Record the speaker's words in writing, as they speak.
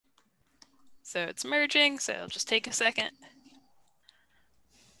So it's merging, so it'll just take a second.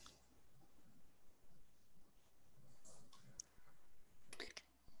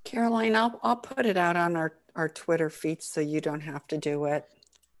 Caroline, I'll put it out on our Twitter feed so you don't have to do it.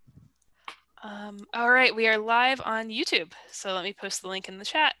 All right, we are live on YouTube. So let me post the link in the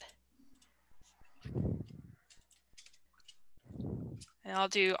chat. And I'll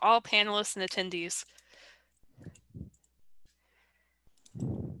do all panelists and attendees.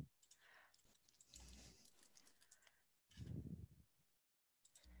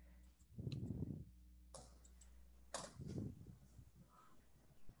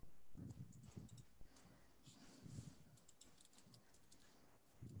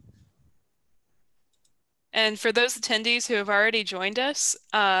 And for those attendees who have already joined us,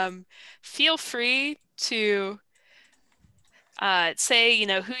 feel free to say,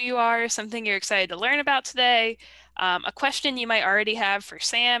 who you are, something you're excited to learn about today, a question you might already have for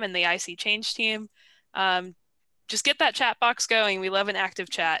Sam and the IC Change team. Just get that chat box going. We love an active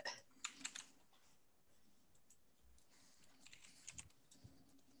chat.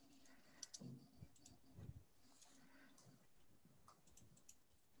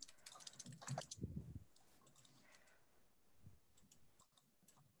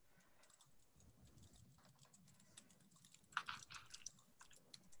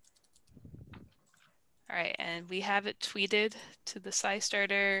 All right, and we have it tweeted to the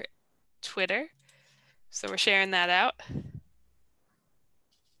SciStarter Twitter. So we're sharing that out.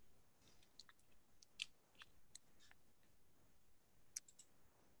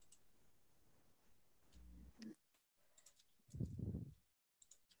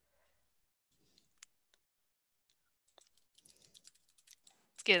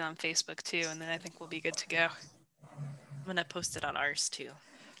 Let's get it on Facebook too, and then I think we'll be good to go. I'm gonna post it on ours too.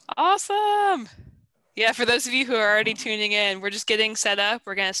 Awesome. Yeah, for those of you who are already tuning in, we're just getting set up.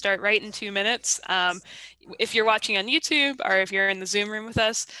 We're going to start right in 2 minutes. If you're watching on YouTube or if you're in the Zoom room with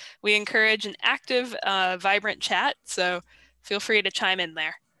us, we encourage an active, vibrant chat. So feel free to chime in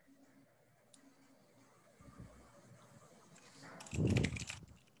there.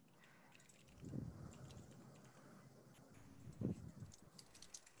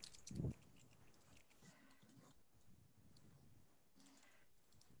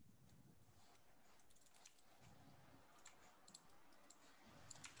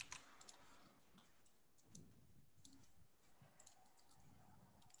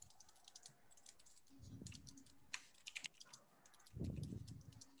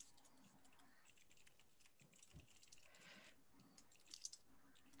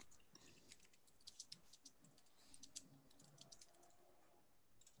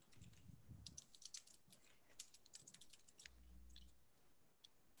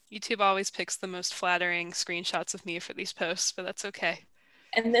 YouTube always picks the most flattering screenshots of me for these posts, but that's okay.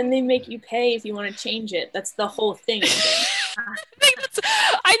 And then they make you pay if you want to change it. That's the whole thing. I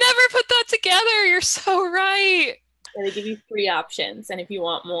never put that together. You're so right. Yeah, they give you 3 options, and if you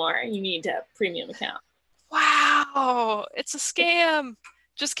want more, you need a premium account. Wow, it's a scam.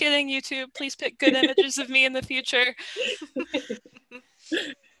 Just kidding, YouTube. Please pick good images of me in the future.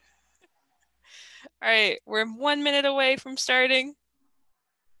 All right, we're 1 minute away from starting.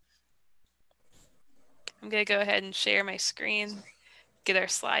 I'm going to go ahead and share my screen, get our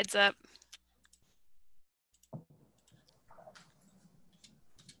slides up.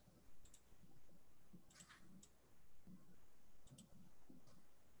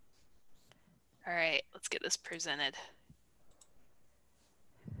 All right, let's get this presented.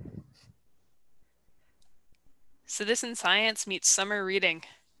 Citizen Science meets summer reading.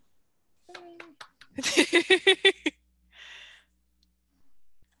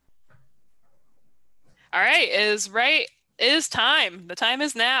 All right, it is time. The time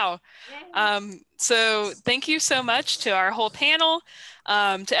is now. So thank you so much to our whole panel,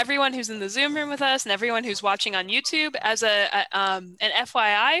 to everyone who's in the Zoom room with us and everyone who's watching on YouTube. As an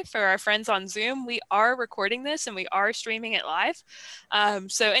FYI for our friends on Zoom, we are recording this and we are streaming it live.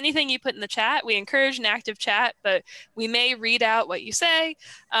 So anything you put in the chat, we encourage an active chat, but we may read out what you say.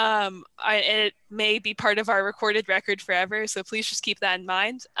 It may be part of our recorded record forever, so please just keep that in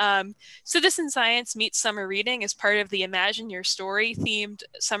mind. Citizen Science Meets Summer Reading is part of the Imagine Your Story themed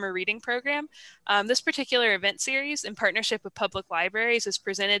summer reading program. This particular event series, in partnership with public libraries, is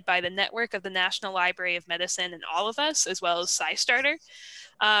presented by the Network of the National Library of Medicine and All of Us, as well as SciStarter.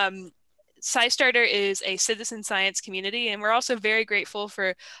 SciStarter is a citizen science community, and we're also very grateful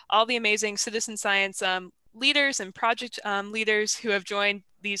for all the amazing citizen science leaders and project leaders who have joined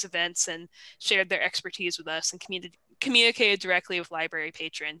these events and shared their expertise with us and communicated directly with library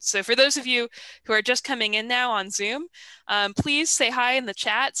patrons. So for those of you who are just coming in now on Zoom, please say hi in the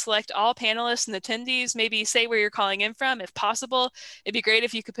chat, select all panelists and attendees, maybe say where you're calling in from if possible. It'd be great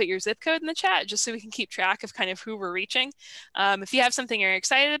if you could put your zip code in the chat just so we can keep track of kind of who we're reaching. If you have something you're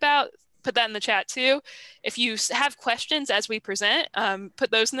excited about, put that in the chat too. If you have questions as we present, put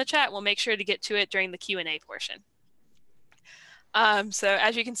those in the chat. We'll make sure to get to it during the Q&A portion. So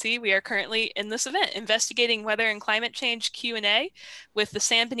as you can see, we are currently in this event, investigating weather and climate change Q&A with the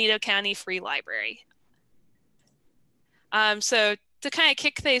San Benito County Free Library. So to kind of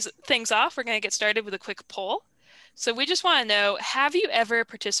kick things off, we're going to get started with a quick poll. So we just want to know, have you ever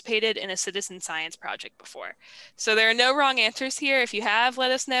participated in a citizen science project before? So there are no wrong answers here. If you have,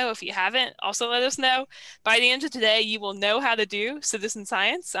 let us know. If you haven't, also let us know. By the end of today, you will know how to do citizen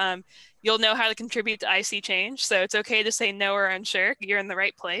science. You'll know how to contribute to IC change. So it's okay to say no or unsure. You're in the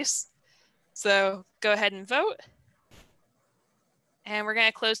right place. So go ahead and vote. And we're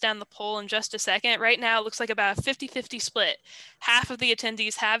going to close down the poll in just a second. Right now, it looks like about a 50-50 split. Half of the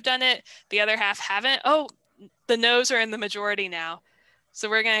attendees have done it. The other half haven't. Oh, the no's are in the majority now. So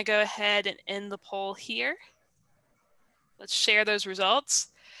we're going to go ahead and end the poll here. Let's share those results.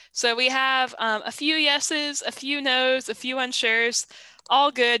 So we have a few yeses, a few no's, a few unsures. All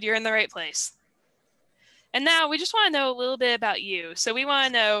good. You're in the right place. And now we just want to know a little bit about you. So we want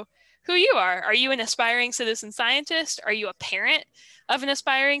to know who you are. Are you an aspiring citizen scientist? Are you a parent of an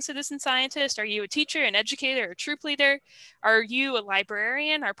aspiring citizen scientist? Are you a teacher, an educator, or troop leader? Are you a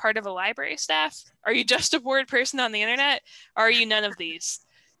librarian or part of a library staff? Are you just a bored person on the internet? Or are you none of these?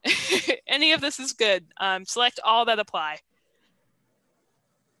 Any of this is good. Select all that apply.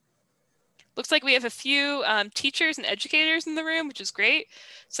 Looks like we have a few teachers and educators in the room, which is great.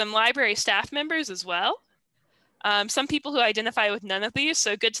 Some library staff members as well. Some people who identify with none of these,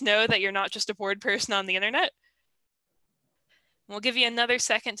 so good to know that you're not just a bored person on the internet. We'll give you another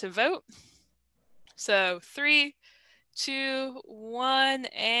second to vote. So 3, 2, 1,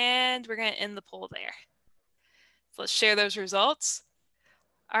 and we're going to end the poll there. So let's share those results.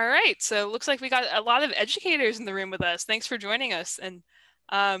 All right, so it looks like we got a lot of educators in the room with us. Thanks for joining us. And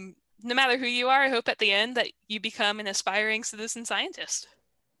no matter who you are, I hope at the end that you become an aspiring citizen scientist.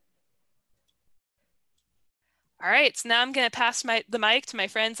 All right, so now I'm going to pass the mic to my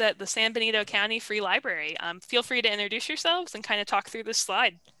friends at the San Benito County Free Library. Feel free to introduce yourselves and kind of talk through this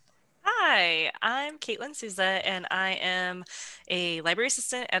slide. Hi, I'm Caitlin Souza, and I am a library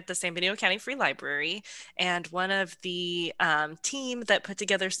assistant at the San Benito County Free Library and one of the team that put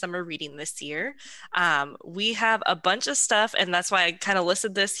together summer reading this year. We have a bunch of stuff, and that's why I kind of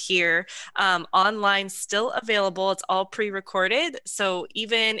listed this here. Online still available. It's all pre-recorded. So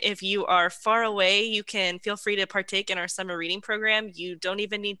even if you are far away, you can feel free to partake in our summer reading program. You don't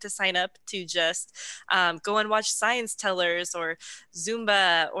even need to sign up to just go and watch Science Tellers or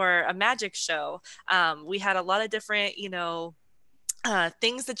Zumba or a magic show. We had a lot of different,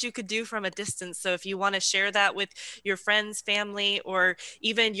 things that you could do from a distance. So if you want to share that with your friends, family, or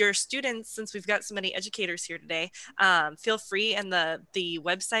even your students, since we've got so many educators here today, feel free. And the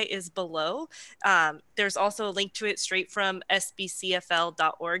website is below. There's also a link to it straight from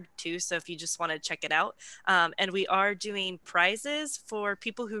sbcfl.org too. So if you just want to check it out. And we are doing prizes for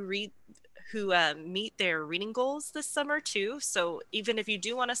people who meet their reading goals this summer too. So even if you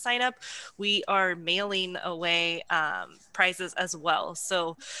do want to sign up, we are mailing away prizes as well.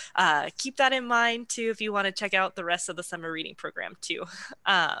 So keep that in mind too if you want to check out the rest of the summer reading program too.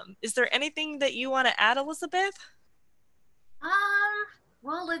 Is there anything that you want to add, Elizabeth?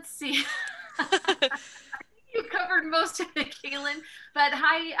 Well, let's see. You covered most of it, Kaylin. But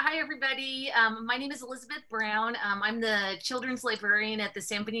hi everybody. My name is Elizabeth Brown. I'm the children's librarian at the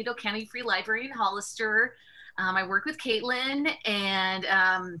San Benito County Free Library in Hollister. I work with Caitlin,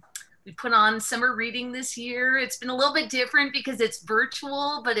 and we put on summer reading this year. It's been a little bit different because it's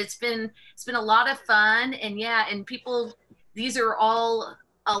virtual, but it's been a lot of fun. And yeah, and these are all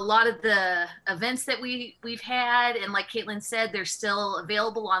a lot of the events that we've had, and like Caitlin said, they're still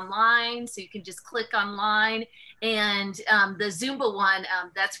available online, so you can just click online. And the Zumba one,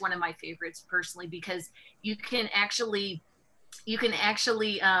 that's one of my favorites personally, because you can actually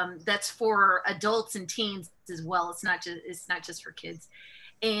that's for adults and teens as well. It's not just for kids.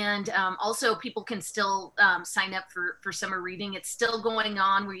 And also people can still sign up for summer reading. It's still going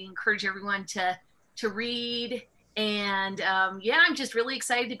on. We encourage everyone to read. And yeah, I'm just really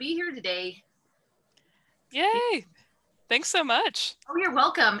excited to be here today. Yay! Thanks so much. Oh, you're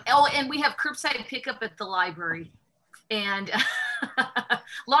welcome. Oh, and we have curbside pickup at the library, and a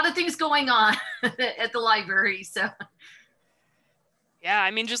lot of things going on at the library. So Yeah,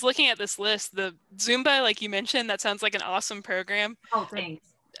 I mean, just looking at this list, the Zumba, like you mentioned, that sounds like an awesome program. Oh, thanks.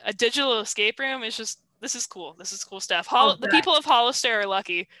 A digital escape room is just, this is cool. This is cool stuff. Oh, The good. people of Hollister are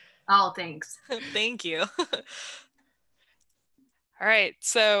lucky. Oh, thanks. Thank you. All right,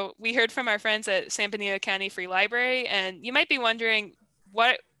 so we heard from our friends at San Benito County Free Library, and you might be wondering,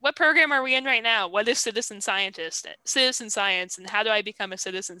 what program are we in right now? What is citizen science, and how do I become a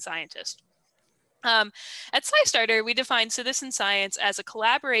citizen scientist? At SciStarter, we define citizen science as a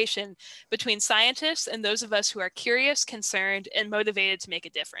collaboration between scientists and those of us who are curious, concerned, and motivated to make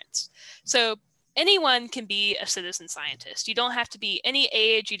a difference. So anyone can be a citizen scientist. You don't have to be any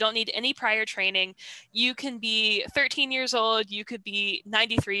age. You don't need any prior training. You can be 13 years old. You could be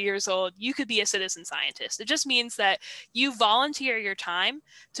 93 years old. You could be a citizen scientist. It just means that you volunteer your time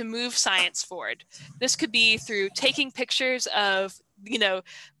to move science forward. This could be through taking pictures of,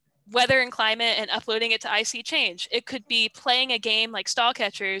 weather and climate and uploading it to IC Change. It could be playing a game like Stall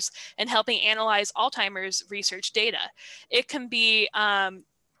Catchers and helping analyze Alzheimer's research data. It can be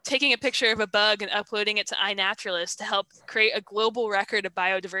taking a picture of a bug and uploading it to iNaturalist to help create a global record of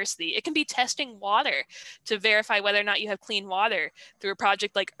biodiversity. It can be testing water to verify whether or not you have clean water through a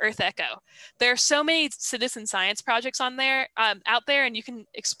project like Earth Echo. There are so many citizen science projects out there, and you can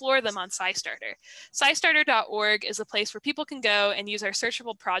explore them on SciStarter. SciStarter.org is a place where people can go and use our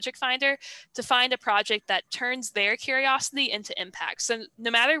searchable project finder to find a project that turns their curiosity into impact. So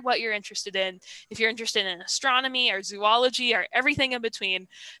no matter what you're interested in, if you're interested in astronomy or zoology or everything in between,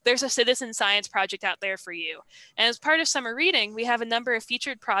 there's a citizen science project out there for you. And as part of summer reading, we have a number of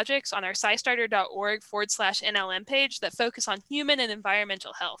featured projects on our scistarter.org/NLM page that focus on human and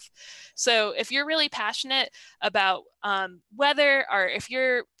environmental health. So if you're really passionate about weather, or if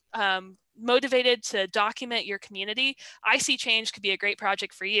you're motivated to document your community, IC Change could be a great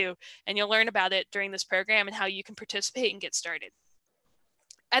project for you. And you'll learn about it during this program and how you can participate and get started.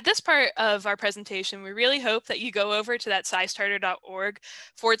 At this part of our presentation, we really hope that you go over to that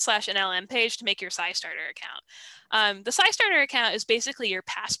scistarter.org/NLM page to make your SciStarter account. The SciStarter account is basically your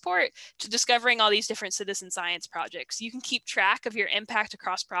passport to discovering all these different citizen science projects. You can keep track of your impact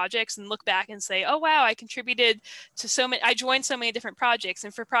across projects and look back and say, oh, wow, I contributed to so many, I joined so many different projects.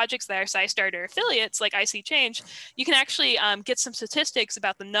 And for projects that are SciStarter affiliates like IC Change, you can actually get some statistics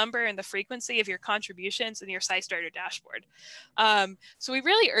about the number and the frequency of your contributions in your SciStarter dashboard. So we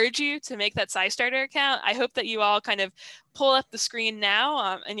really urge you to make that SciStarter account. I hope that you all kind of pull up the screen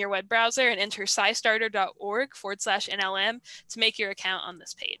now in your web browser and enter scistarter.org/NLM to make your account on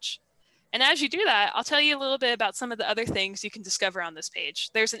this page. And as you do that, I'll tell you a little bit about some of the other things you can discover on this page.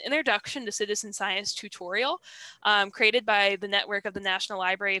 There's an introduction to citizen science tutorial created by the network of the National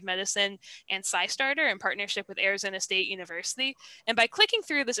Library of Medicine and SciStarter in partnership with Arizona State University. And by clicking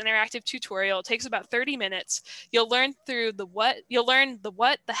through this interactive tutorial, it takes about 30 minutes. You'll learn the what,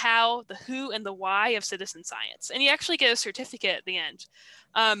 the how, the who, and the why of citizen science. And you actually get a certificate at the end.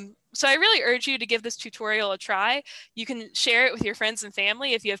 So I really urge you to give this tutorial a try. You can share it with your friends and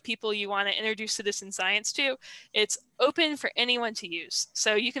family if you have people you want to introduce citizen science to. It's open for anyone to use.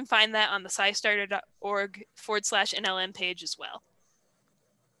 So you can find that on the scistarter.org/NLM page as well.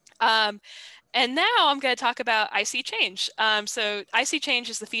 And now I'm going to talk about IC Change. So IC Change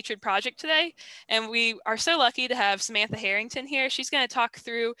is the featured project today, and we are so lucky to have Samantha Harrington here. She's going to talk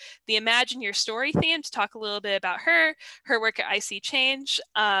through the Imagine Your Story theme, to talk a little bit about her work at IC Change,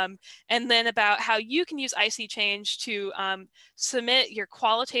 and then about how you can use IC Change to submit your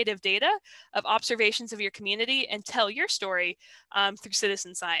qualitative data of observations of your community and tell your story through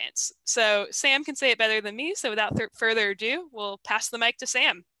citizen science. So Sam can say it better than me, so without further ado, we'll pass the mic to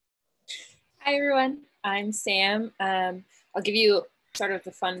Sam. Hi, everyone. I'm Sam. I'll give you sort of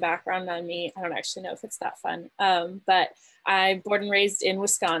the fun background on me. I don't actually know if it's that fun, but I'm born and raised in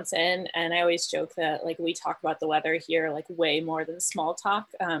Wisconsin, and I always joke that like we talk about the weather here like way more than small talk.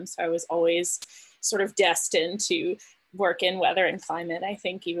 So I was always sort of destined to work in weather and climate, I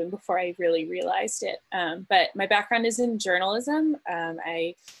think, even before I really realized it. But my background is in journalism.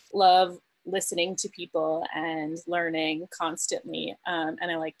 I love listening to people and learning constantly. And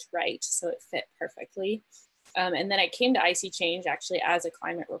I like to write, so it fit perfectly. And then I came to IC Change actually as a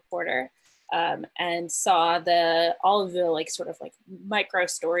climate reporter, and saw all of the like sort of like micro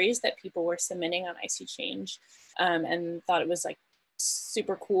stories that people were submitting on IC Change, and thought it was like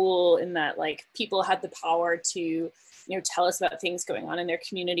super cool in that like people had the power to, tell us about things going on in their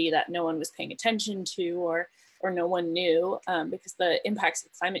community that no one was paying attention to, or no one knew, because the impacts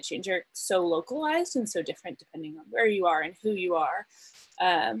of climate change are so localized and so different depending on where you are and who you are.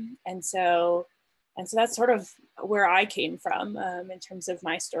 And so that's sort of where I came from in terms of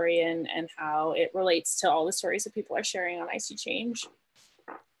my story and how it relates to all the stories that people are sharing on IC Change.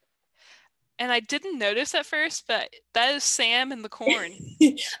 And I didn't notice at first, but that is Sam in the corn.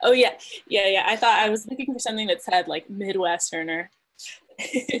 Oh yeah, yeah. I thought I was looking for something that said like Midwesterner.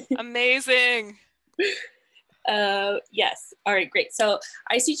 Amazing. Yes. All right, great. So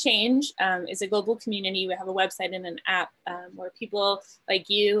Icy Change is a global community. We have a website and an app where people like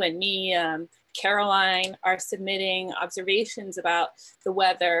you and me, Caroline, are submitting observations about the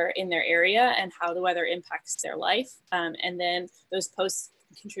weather in their area and how the weather impacts their life. And then those posts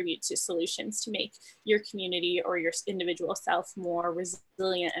contribute to solutions to make your community or your individual self more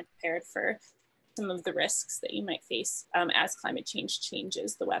resilient and prepared for some of the risks that you might face as climate change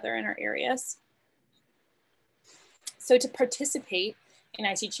changes the weather in our areas. So to participate in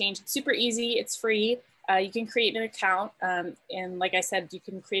Icy Change, it's super easy, it's free. You can create an account, and like I said, you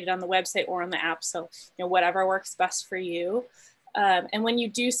can create it on the website or on the app, so whatever works best for you. And when you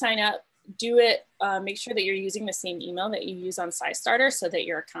do sign up, do it, make sure that you're using the same email that you use on SciStarter so that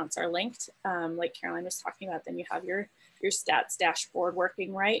your accounts are linked. Like Caroline was talking about, then you have your stats dashboard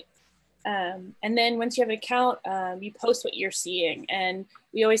working right. And then once you have an account, you post what you're seeing. And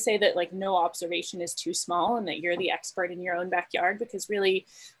we always say that like no observation is too small and that you're the expert in your own backyard, because really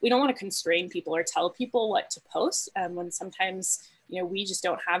we don't want to constrain people or tell people what to post when sometimes we just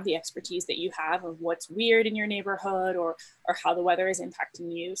don't have the expertise that you have of what's weird in your neighborhood or how the weather is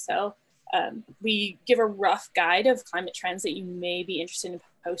impacting you. So we give a rough guide of climate trends that you may be interested in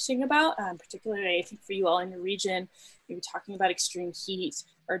posting about, particularly I think for you all in your region, maybe talking about extreme heat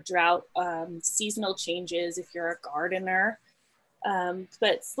or drought, seasonal changes if you're a gardener.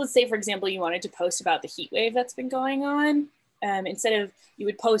 But let's say, for example, you wanted to post about the heat wave that's been going on. Instead of, you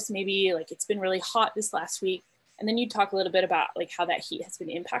would post maybe like it's been really hot this last week, and then you talk a little bit about like how that heat has been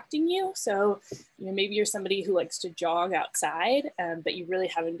impacting you. So, maybe you're somebody who likes to jog outside, but you really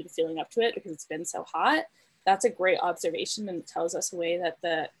haven't been feeling up to it because it's been so hot. That's a great observation, and it tells us a way that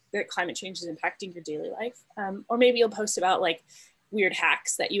that climate change is impacting your daily life. Or maybe you'll post about like weird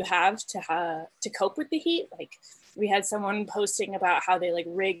hacks that you have to cope with the heat. Like we had someone posting about how they like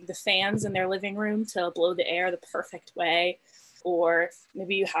rig the fans in their living room to blow the air the perfect way. Or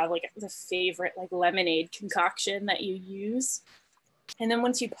maybe you have like the favorite like lemonade concoction that you use. And then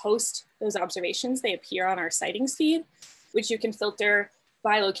once you post those observations, they appear on our sightings feed, which you can filter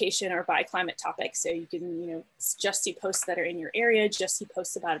by location or by climate topic. So you can, just see posts that are in your area, just see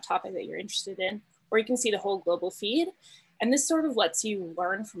posts about a topic that you're interested in, or you can see the whole global feed. And this sort of lets you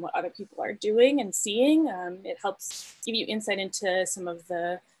learn from what other people are doing and seeing. It helps give you insight into some of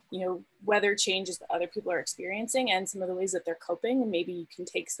the weather changes that other people are experiencing and some of the ways that they're coping. And maybe you can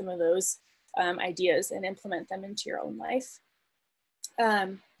take some of those ideas and implement them into your own life.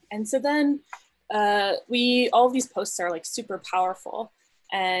 And so then all of these posts are like super powerful,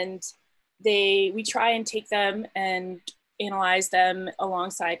 and we try and take them and analyze them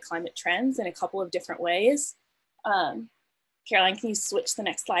alongside climate trends in a couple of different ways. Caroline, can you switch the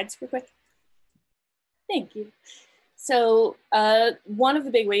next slide super quick? Thank you. So one of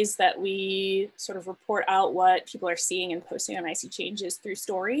the big ways that we sort of report out what people are seeing and posting on Icy Change is through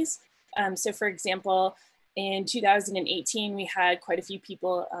stories. So for example, in 2018, we had quite a few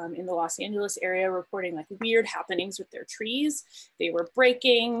people in the Los Angeles area reporting like weird happenings with their trees. They were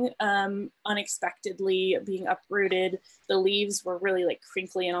breaking unexpectedly, being uprooted. The leaves were really like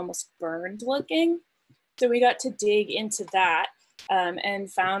crinkly and almost burned looking. So we got to dig into that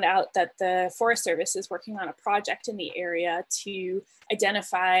and found out that the Forest Service is working on a project in the area to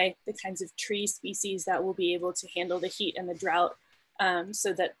identify the kinds of tree species that will be able to handle the heat and the drought,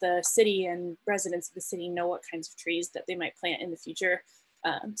 so that the city and residents of the city know what kinds of trees that they might plant in the future,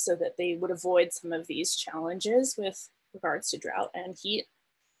 so that they would avoid some of these challenges with regards to drought and heat.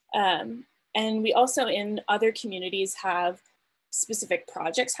 And we also in other communities have specific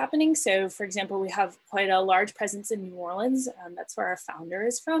projects happening. So for example, we have quite a large presence in New Orleans. That's where our founder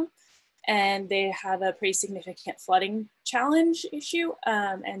is from. And they have a pretty significant flooding challenge issue.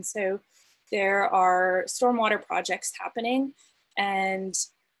 And so there are stormwater projects happening, and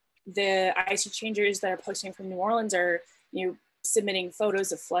the Icy Changers that are posting from New Orleans are submitting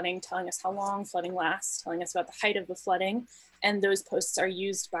photos of flooding, telling us how long flooding lasts, telling us about the height of the flooding. And those posts are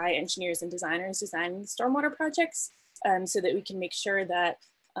used by engineers and designers designing stormwater projects, so that we can make sure that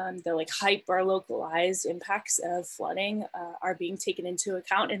the like hyper localized impacts of flooding are being taken into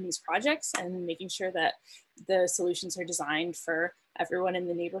account in these projects, and making sure that the solutions are designed for everyone in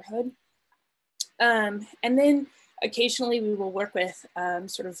the neighborhood. And then occasionally we will work with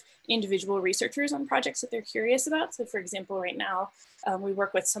sort of individual researchers on projects that they're curious about. So for example, right now we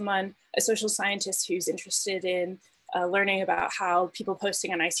work with a social scientist who's interested in learning about how people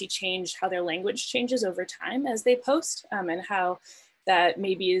posting on Icy Change, how their language changes over time as they post, and how that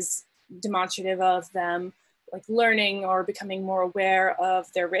maybe is demonstrative of them like learning or becoming more aware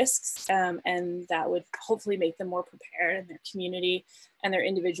of their risks, and that would hopefully make them more prepared in their community and their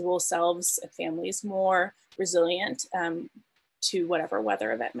individual selves and families more resilient to whatever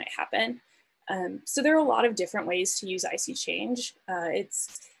weather event might happen. So there are a lot of different ways to use icy change.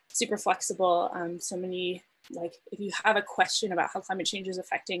 It's super flexible. So many, like if you have a question about how climate change is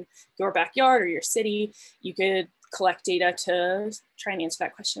affecting your backyard or your city, you could collect data to try and answer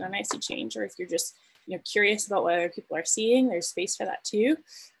that question on icy change. Or if you're just curious about what other people are seeing, there's space for that too.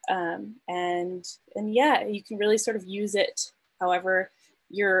 And yeah, you can really sort of use it however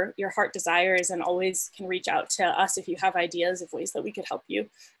your heart desires, and always can reach out to us if you have ideas of ways that we could help you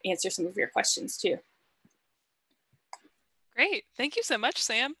answer some of your questions too. Great. Thank you so much,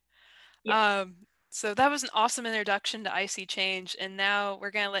 Sam. Yeah. So that was an awesome introduction to icy change. And now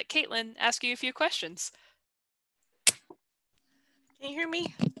we're going to let Caitlin ask you a few questions. Can you hear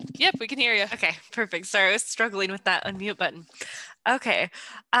me? Yep, we can hear you. Okay, perfect. Sorry, I was struggling with that unmute button. Okay,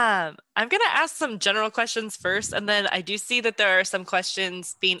 I'm going to ask some general questions first, and then I do see that there are some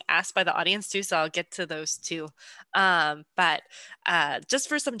questions being asked by the audience too, so I'll get to those too. But just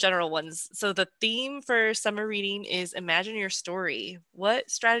for some general ones, so the theme for summer reading is Imagine Your Story. What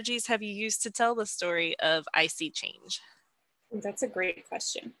strategies have you used to tell the story of icy change? That's a great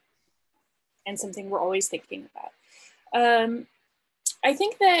question, and something we're always thinking about. I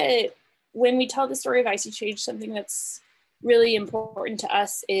think that when we tell the story of icy change, something that's really important to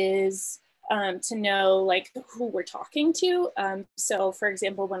us is to know like who we're talking to. So for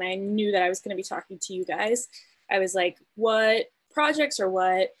example, when I knew that I was going to be talking to you guys, I was like, what projects or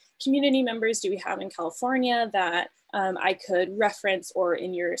what community members do we have in California that I could reference, or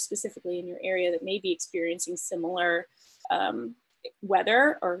specifically in your area that may be experiencing similar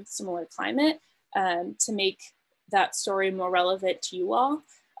weather or similar climate, to make that story more relevant to you all.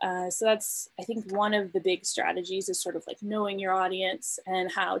 So that's, I think, one of the big strategies is sort of like knowing your audience and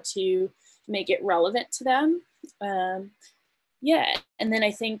how to make it relevant to them. Yeah, and then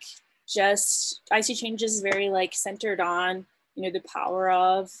I think just icy change is very like centered on the power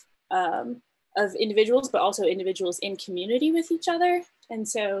of individuals, but also individuals in community with each other. And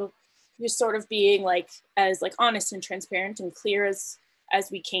so just sort of being like as like honest and transparent and clear as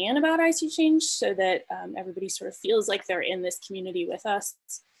we can about icy change, so that everybody sort of feels like they're in this community with us,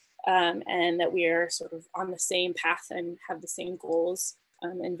 and that we're sort of on the same path and have the same goals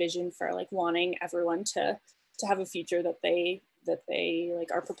and vision for like wanting everyone to have a future that they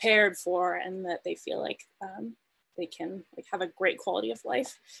like are prepared for, and that they feel like they can like have a great quality of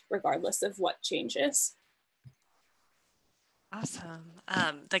life regardless of what changes. Awesome.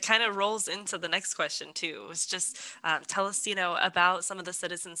 That kind of rolls into the next question too. It was just tell us, about some of the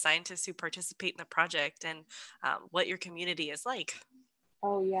citizen scientists who participate in the project, and what your community is like.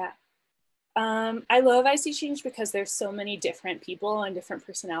 Oh yeah. I love icy change because there's so many different people and different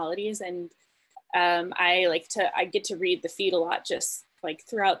personalities, and I get to read the feed a lot just like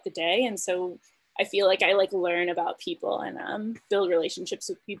throughout the day, and so I feel like I like learn about people and build relationships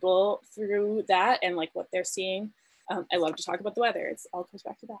with people through that and like what they're seeing. I love to talk about the weather. It all comes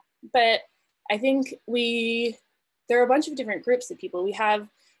back to that. But I think there are a bunch of different groups of people. We have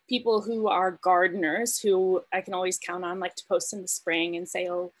people who are gardeners who I can always count on, like to post in the spring and say,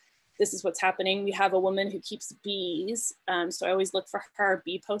 oh, this is what's happening. We have a woman who keeps bees. So I always look for her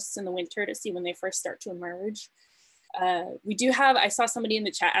bee posts in the winter to see when they first start to emerge. I saw somebody in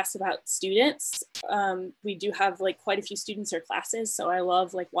the chat ask about students. We do have like quite a few students or classes. So I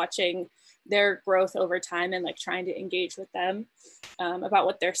love like watching their growth over time and like trying to engage with them about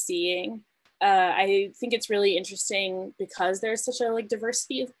what they're seeing. I think it's really interesting because there's such a like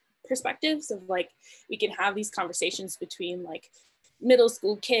diversity of perspectives of like, we can have these conversations between like middle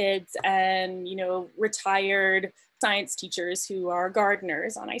school kids and, retired science teachers who are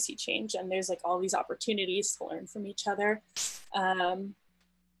gardeners on icy change. And there's like all these opportunities to learn from each other.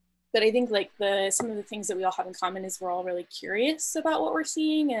 But I think like some of the things that we all have in common is we're all really curious about what we're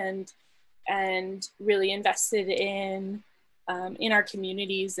seeing and really invested in our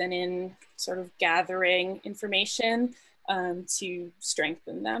communities and in sort of gathering information to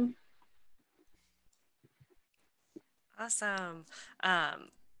strengthen them. Awesome.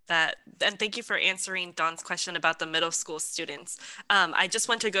 And thank you for answering Dawn's question about the middle school students. I just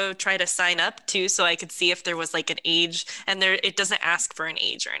went to go try to sign up too, so I could see if there was like an age, and it doesn't ask for an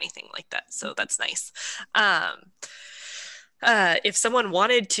age or anything like that. So that's nice. If someone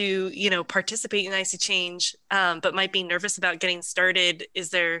wanted to, participate in icy change, but might be nervous about getting started, is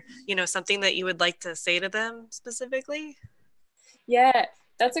there, something that you would like to say to them specifically? Yeah,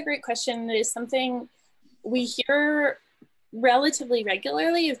 that's a great question. It is something we hear relatively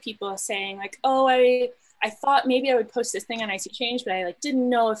regularly of people saying like, oh, I thought maybe I would post this thing on IC Change, but I like didn't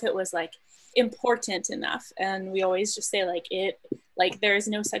know if it was like important enough. And we always just say like there is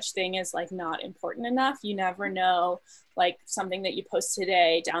no such thing as like not important enough. You never know, like something that you post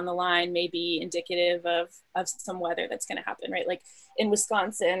today down the line may be indicative of some weather that's going to happen, right? Like in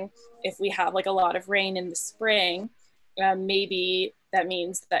Wisconsin, if we have like a lot of rain in the spring, maybe that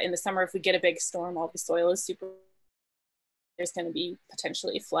means that in the summer, if we get a big storm, all the soil is super, there's going to be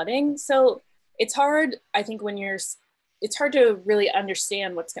potentially flooding. So it's hard, I think, it's hard to really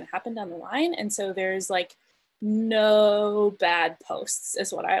understand what's going to happen down the line. And so there's like no bad posts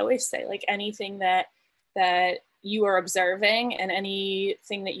is what I always say. Like anything that you are observing and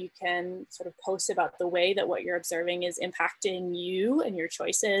anything that you can sort of post about the way that what you're observing is impacting you and your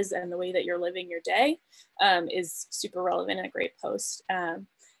choices and the way that you're living your day is super relevant and a great post.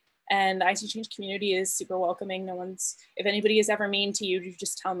 And the IC Change community is super welcoming. If anybody is ever mean to you, you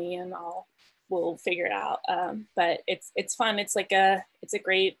just tell me and we'll figure it out. But it's fun. It's a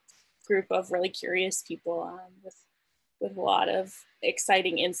great group of really curious people with a lot of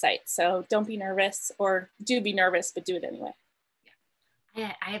exciting insights. So don't be nervous, or do be nervous, but do it anyway.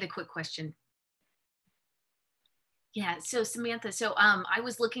 Yeah. I had a quick question. Yeah, so Samantha, I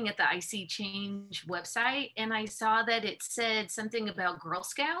was looking at the IC Change website and I saw that it said something about Girl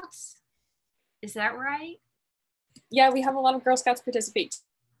Scouts. Is that right? Yeah, we have a lot of Girl Scouts participate.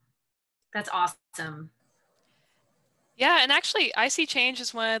 That's awesome. Yeah, and actually, IC Change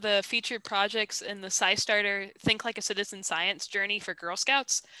is one of the featured projects in the SciStarter Think Like a Citizen Science journey for Girl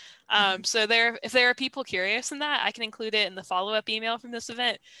Scouts. So if there are people curious in that, I can include it in the follow-up email from this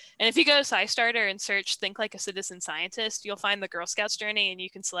event. And if you go to SciStarter and search Think Like a Citizen Scientist, you'll find the Girl Scouts journey, and you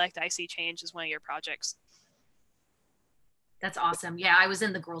can select IC Change as one of your projects. That's awesome. Yeah, I was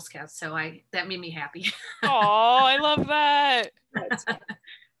in the Girl Scouts, so that made me happy. Oh, I love that.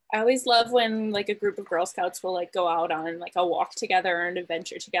 I always love when like a group of Girl Scouts will like go out on like a walk together or an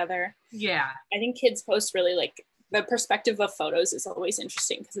adventure together. Yeah. I think kids post really like the perspective of photos is always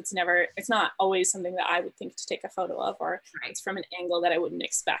interesting because it's not always something that I would think to take a photo of, or it's from an angle that I wouldn't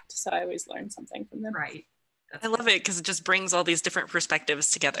expect. So I always learn something from them. Right. I love it because it just brings all these different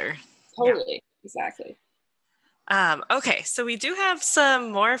perspectives together. Totally. Yeah. Exactly. Okay, so we do have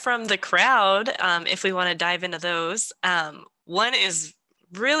some more from the crowd if we want to dive into those. One is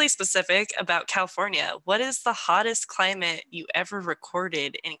really specific about California. What is the hottest climate you ever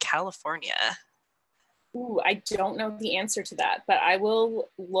recorded in California? Ooh, I don't know the answer to that, but I will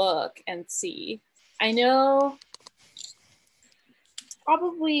look and see. I know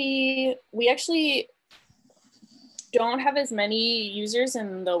probably we actually don't have as many users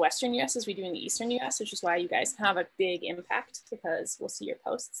in the Western US as we do in the Eastern US, which is why you guys have a big impact because we'll see your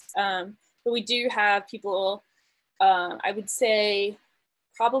posts. But we do have people, I would say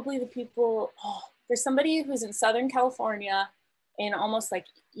probably the people, there's somebody who's in Southern California and almost like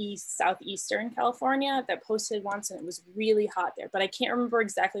southeastern California that posted once, and it was really hot there, but I can't remember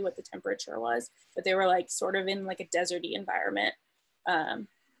exactly what the temperature was, but they were like sort of in like a deserty environment.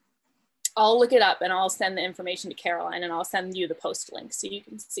 I'll look it up and I'll send the information to Caroline, and I'll send you the post link so you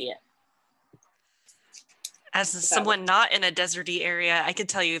can see it. As someone not in a deserty area, I could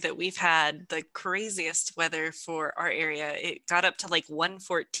tell you that we've had the craziest weather for our area. It got up to like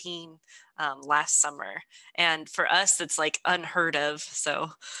 114 last summer. And for us, it's like unheard of.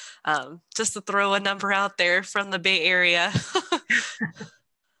 So just to throw a number out there from the Bay Area.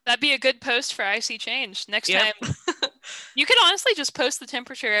 That'd be a good post for IC Change. Next time, you could honestly just post the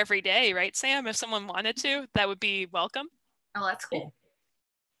temperature every day, right, Sam? If someone wanted to, that would be welcome. Oh, that's cool.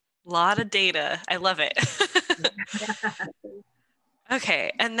 A lot of data. I love it.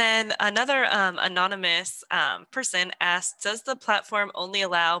 Okay, and then another anonymous person asked, does the platform only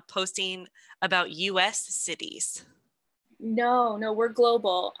allow posting about US cities? No, we're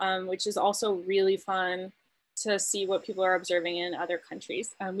global, which is also really fun to see what people are observing in other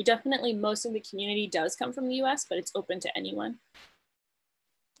countries. We definitely, most of the community does come from the US, but it's open to anyone.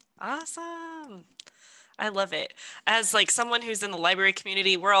 Awesome. I love it. As like someone who's in the library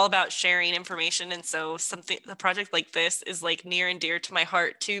community, we're all about sharing information. And so a project like this is like near and dear to my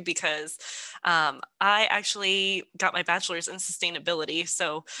heart too, because I actually got my bachelor's in sustainability.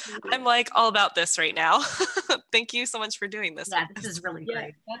 So I'm like all about this right now. Thank you so much for doing this. Yeah, this is really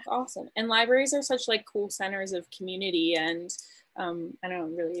great. That's awesome. And libraries are such like cool centers of community, and I don't know,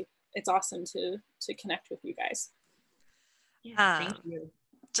 really, it's awesome to connect with you guys. Yeah, thank you.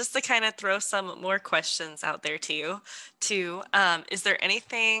 Just to kind of throw some more questions out there to you too. Is there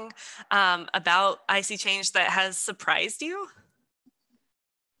anything about IC Change that has surprised you?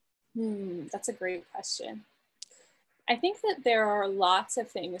 That's a great question. I think that there are lots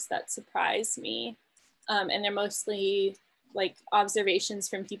of things that surprise me, and they're mostly like observations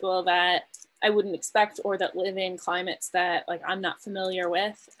from people that I wouldn't expect or that live in climates that like I'm not familiar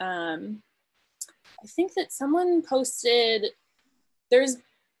with. I think that someone posted,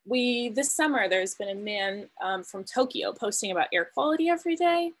 this summer there's been a man from Tokyo posting about air quality every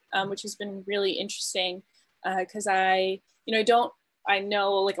day, which has been really interesting because I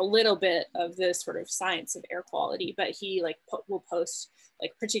know like a little bit of the sort of science of air quality, but he like will post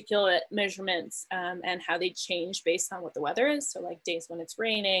like particulate measurements and how they change based on what the weather is. So like days when it's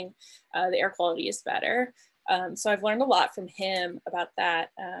raining, the air quality is better. So I've learned a lot from him about that.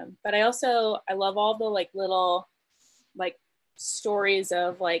 But I love all the like little like stories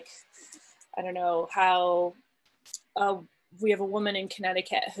of like, I don't know, how we have a woman in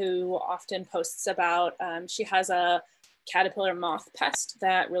Connecticut who often posts about, she has a caterpillar moth pest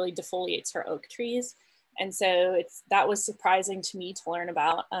that really defoliates her oak trees. And so that was surprising to me to learn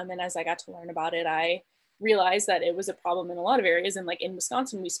about. And as I got to learn about it, I realized that it was a problem in a lot of areas. And like in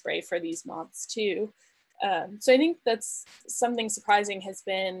Wisconsin, we spray for these moths too. So I think that's something surprising has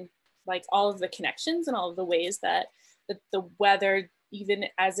been like all of the connections and all of the ways that the weather, even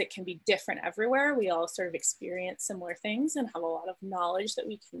as it can be different everywhere, we all sort of experience similar things and have a lot of knowledge that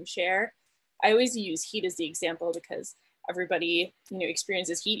we can share. I always use heat as the example because everybody,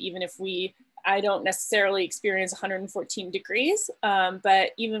 experiences heat, even if I don't necessarily experience 114 degrees,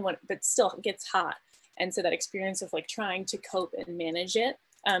 but still it gets hot. And so that experience of like trying to cope and manage it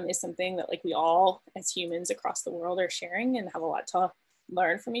is something that like we all as humans across the world are sharing and have a lot to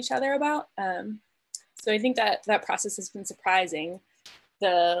learn from each other about. So I think that process has been surprising.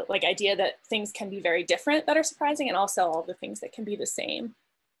 The like idea that things can be very different that are surprising, and also all the things that can be the same.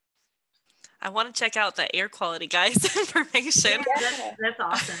 I want to check out the air quality guys information. Yeah, that's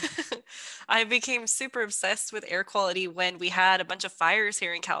awesome. I became super obsessed with air quality when we had a bunch of fires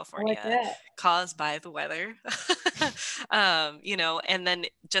here in California caused by the weather. And then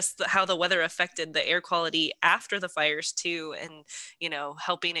just how the weather affected the air quality after the fires too, and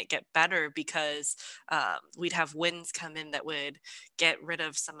helping it get better because we'd have winds come in that would get rid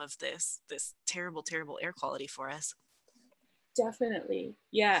of some of this terrible air quality for us. Definitely.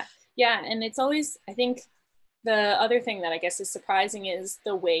 Yeah. And it's always, I think the other thing that I guess is surprising is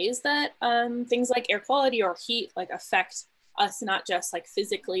the ways that things like air quality or heat like affect us, not just like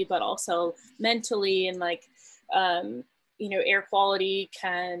physically, but also mentally. And like, air quality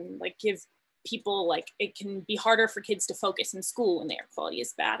can like give people like, it can be harder for kids to focus in school when the air quality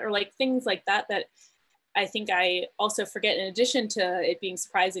is bad, or like things like that I think I also forget, in addition to it being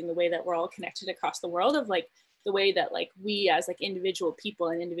surprising the way that we're all connected across the world, of like the way that like we as like individual people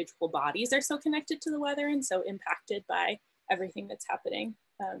and individual bodies are so connected to the weather and so impacted by everything that's happening.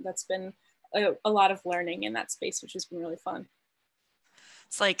 That's been a lot of learning in that space, which has been really fun.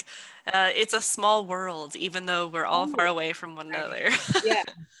 It's like, it's a small world, even though we're all far away from one another. Yeah,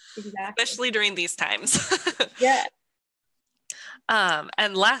 exactly. Especially during these times. Yeah.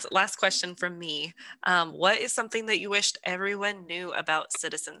 And last question from me. What is something that you wished everyone knew about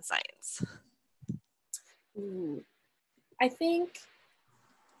citizen science? I think,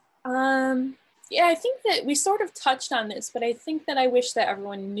 I think that we sort of touched on this, but I think that I wish that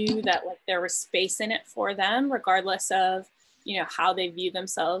everyone knew that like there was space in it for them, regardless of, how they view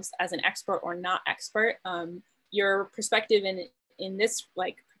themselves as an expert or not expert. Your perspective in this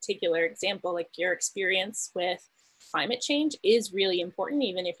like particular example, like your experience with climate change is really important,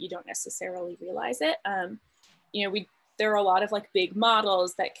 even if you don't necessarily realize it. There are a lot of like big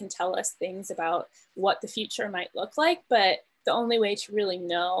models that can tell us things about what the future might look like, but the only way to really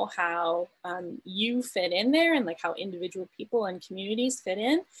know how you fit in there and like how individual people and communities fit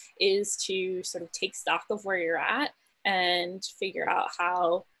in is to sort of take stock of where you're at and figure out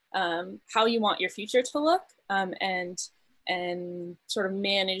how you want your future to look, and sort of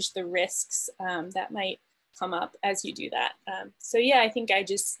manage the risks that might come up as you do that. I think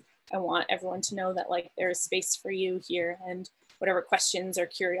I want everyone to know that like there's space for you here, and whatever questions or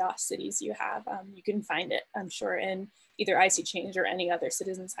curiosities you have, you can find it, I'm sure, in either IC Change or any other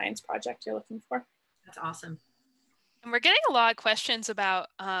citizen science project you're looking for. That's awesome. And we're getting a lot of questions about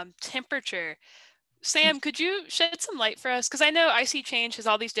temperature. Sam, could you shed some light for us? Because I know IC Change has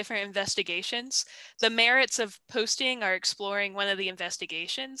all these different investigations. The merits of posting are exploring one of the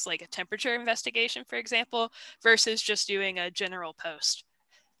investigations, like a temperature investigation, for example, versus just doing a general post.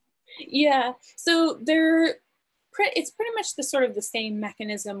 Yeah, so it's pretty much the sort of the same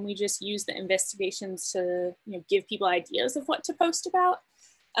mechanism. We just use the investigations to give people ideas of what to post about.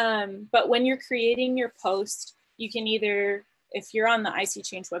 But when you're creating your post, you can either, if you're on the IC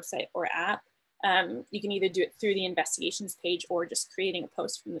Change website or app, You can either do it through the investigations page or just creating a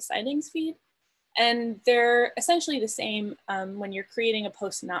post from the sightings feed. And they're essentially the same. When you're creating a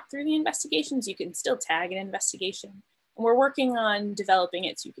post not through the investigations, you can still tag an investigation. And we're working on developing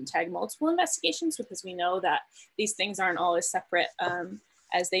it so you can tag multiple investigations, because we know that these things aren't all as separate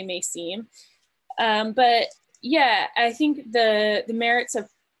as they may seem. But yeah, I think the merits of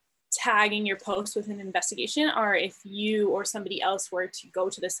tagging your post with an investigation are if you or somebody else were to go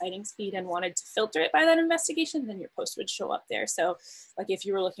to the sightings feed and wanted to filter it by that investigation, then your post would show up there. So like if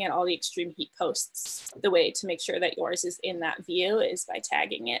you were looking at all the extreme heat posts, the way to make sure that yours is in that view is by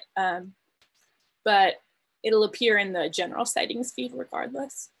tagging it. But it'll appear in the general sightings feed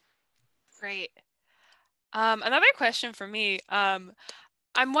regardless. Great. Another question for me.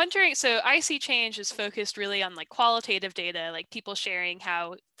 I'm wondering, so IC Change is focused really on like qualitative data, like people sharing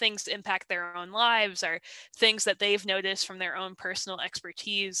how things impact their own lives or things that they've noticed from their own personal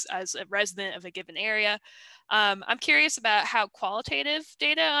expertise as a resident of a given area. I'm curious about how qualitative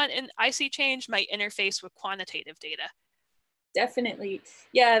data in IC Change might interface with quantitative data. Definitely.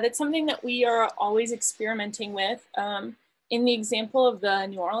 Yeah, that's something that we are always experimenting with. In the example of the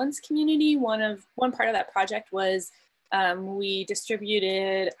New Orleans community, one part of that project was we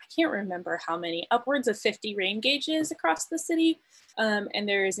distributed, I can't remember how many, upwards of 50 rain gauges across the city. And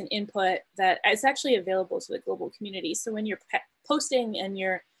there is an input that is actually available to the global community. So when you're posting and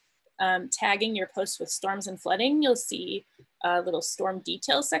you're tagging your posts with storms and flooding, you'll see a little storm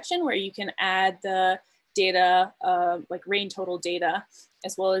details section where you can add the data, like rain total data,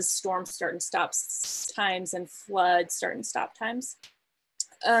 as well as storm start and stop times and flood start and stop times.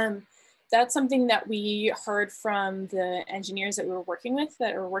 That's something that we heard from the engineers that we were working with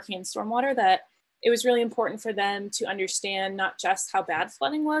that are working in stormwater, that it was really important for them to understand not just how bad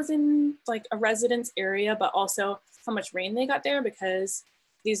flooding was in like a residence area, but also how much rain they got there, because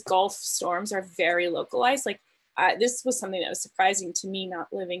these Gulf storms are very localized. Like this was something that was surprising to me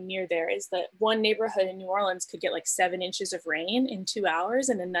not living near there, is that one neighborhood in New Orleans could get like 7 inches of rain in 2 hours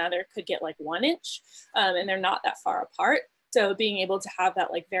and another could get like 1 inch, and they're not that far apart. So being able to have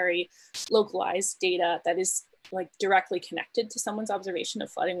that like very localized data that is like directly connected to someone's observation of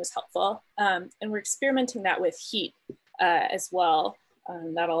flooding was helpful. And we're experimenting that with heat as well.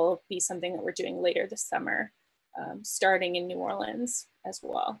 That'll be something that we're doing later this summer, starting in New Orleans as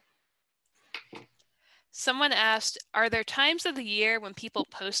well. Someone asked, are there times of the year when people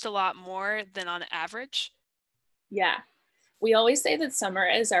post a lot more than on average? Yeah, we always say that summer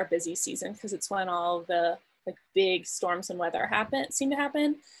is our busy season because it's when all the like big storms and weather seem to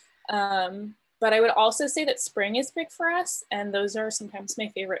happen. But I would also say that spring is big for us. And those are sometimes my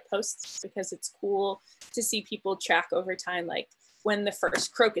favorite posts because it's cool to see people track over time, like when the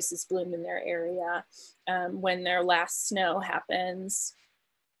first crocuses bloom in their area, when their last snow happens.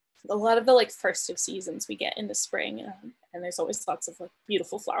 A lot of the like first of seasons we get in the spring, and there's always lots of like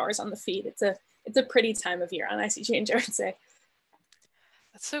beautiful flowers on the feed. It's a pretty time of year on IC Change, I would say.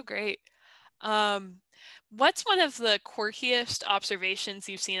 That's so great. What's one of the quirkiest observations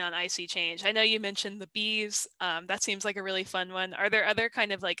you've seen on IC Change? I know you mentioned the bees. That seems like a really fun one. Are there other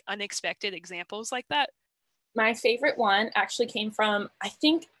kind of like unexpected examples like that? My favorite one actually came from, I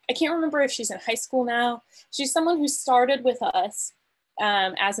can't remember if she's in high school now. She's someone who started with us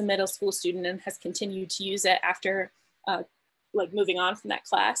as a middle school student and has continued to use it after like moving on from that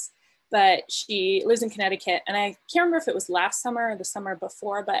class. But she lives in Connecticut, and I can't remember if it was last summer or the summer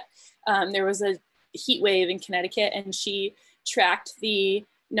before, but there was a heat wave in Connecticut, and she tracked the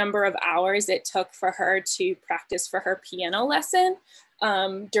number of hours it took for her to practice for her piano lesson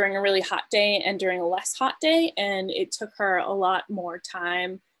during a really hot day and during a less hot day. And it took her a lot more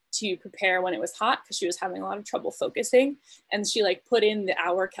time to prepare when it was hot because she was having a lot of trouble focusing. And she like put in the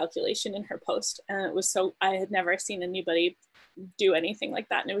hour calculation in her post. And it was so, I had never seen anybody do anything like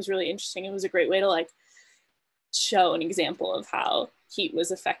that. And it was really interesting. It was a great way to like show an example of how heat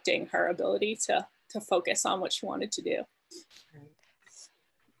was affecting her ability to focus on what she wanted to do.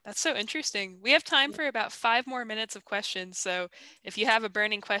 That's so interesting. We have time for about 5 more minutes of questions. So if you have a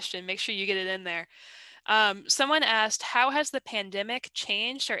burning question, make sure you get it in there. Someone asked, how has the pandemic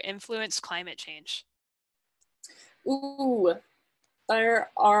changed or influenced climate change? Ooh,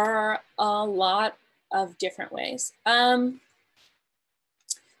 there are a lot of different ways. So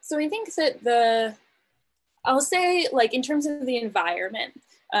I think that I'll say like in terms of the environment,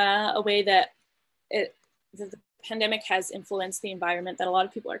 a way that the pandemic has influenced the environment that a lot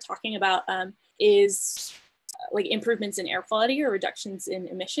of people are talking about is like improvements in air quality or reductions in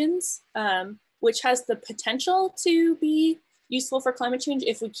emissions, which has the potential to be useful for climate change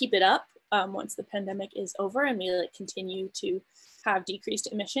if we keep it up once the pandemic is over and we like continue to have decreased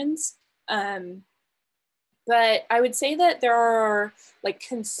emissions. But I would say that there are like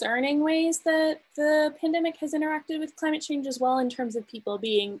concerning ways that the pandemic has interacted with climate change as well, in terms of people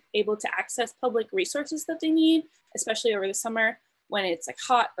being able to access public resources that they need, especially over the summer when it's like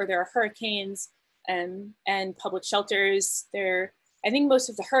hot or there are hurricanes, and public shelters. I think most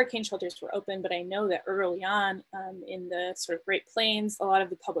of the hurricane shelters were open, but I know that early on in the sort of Great Plains, a lot of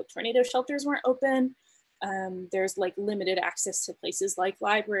the public tornado shelters weren't open. There's like limited access to places like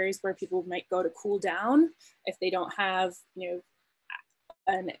libraries where people might go to cool down if they don't have,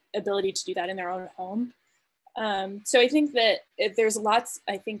 an ability to do that in their own home. So I think that there's lots,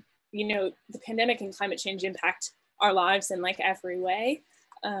 I think, the pandemic and climate change impact our lives in like every way.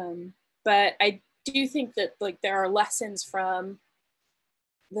 But I do think that like there are lessons from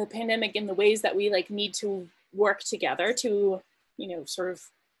the pandemic in the ways that we like need to work together to, sort of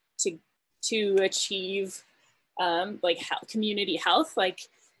to achieve like community health. Like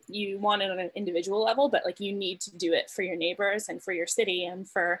you want it on an individual level, but like you need to do it for your neighbors and for your city and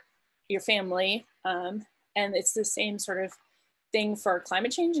for your family. And it's the same sort of thing for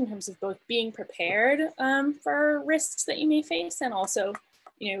climate change in terms of both being prepared for risks that you may face and also,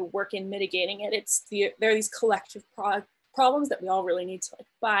 work in mitigating it. There are these collective problems that we all really need to like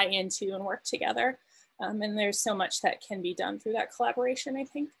buy into and work together. And there's so much that can be done through that collaboration, I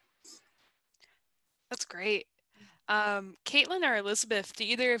think. That's great. Caitlin or Elizabeth, do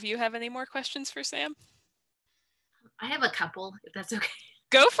either of you have any more questions for Sam? I have a couple, if that's okay.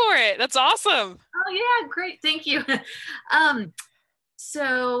 Go for it. That's awesome. Oh yeah, great. Thank you.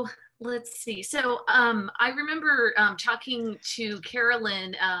 So let's see. So I remember talking to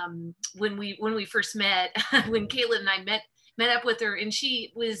Carolyn when we first met, when Caitlin and I met up with her, and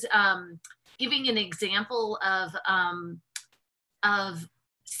she was giving an example of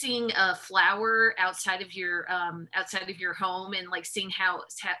seeing a flower outside of your home and like seeing how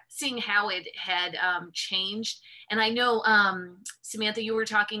it had changed. And I know Samantha, you were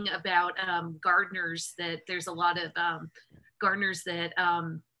talking about gardeners, that there's a lot of gardeners that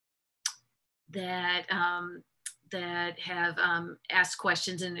have asked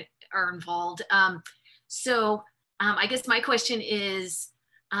questions and are involved. So I guess my question is,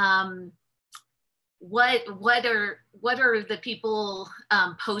 what are the people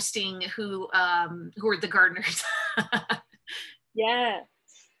posting who are the gardeners? Yeah,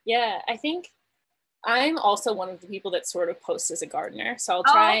 I think I'm also one of the people that sort of posts as a gardener. So I'll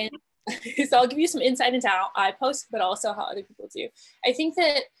try so I'll give you some insight into how I post, but also how other people do. I think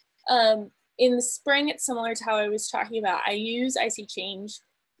that in the spring, it's similar to how I was talking about. I use Icy Change.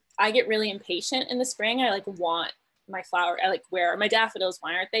 I get really impatient in the spring. I like want my flower, I like, where are my daffodils?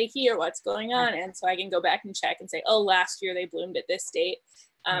 Why aren't they here? What's going on? And so I can go back and check and say, oh, last year they bloomed at this date.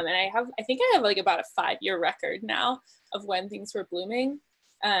 And I think I have like about a 5-year record now of when things were blooming.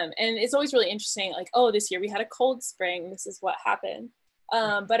 And it's always really interesting, like, oh, this year we had a cold spring. This is what happened.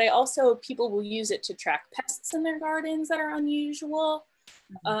 But people will use it to track pests in their gardens that are unusual,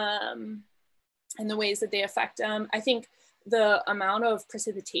 and the ways that they affect them. I think the amount of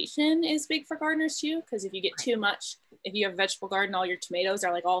precipitation is big for gardeners too, because if you get too much, if you have a vegetable garden, all your tomatoes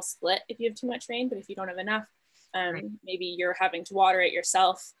are like all split if you have too much rain. But if you don't have enough, maybe you're having to water it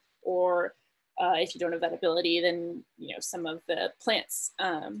yourself, or if you don't have that ability, then some of the plants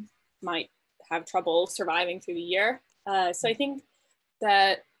might have trouble surviving through the year. So I think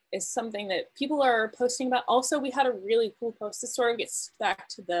that is something that people are posting about. Also, we had a really cool post. This sort of gets back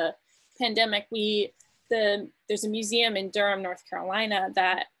to the pandemic. There's a museum in Durham, North Carolina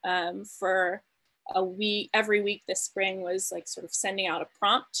that for a week, every week this spring, was like sort of sending out a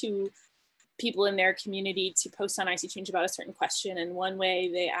prompt to people in their community to post on Icy Change about a certain question. And one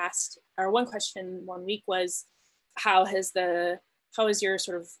question one week was, how has your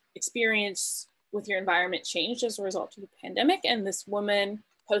sort of experience with your environment changed as a result of the pandemic? And this woman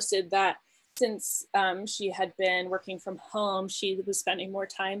posted that since she had been working from home, she was spending more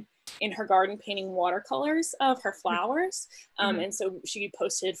time in her garden painting watercolors of her flowers. And so she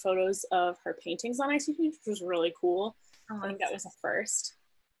posted photos of her paintings on Icy Change, which was really cool. I think that was a first.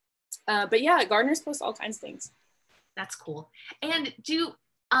 But yeah, gardeners post all kinds of things. That's cool. And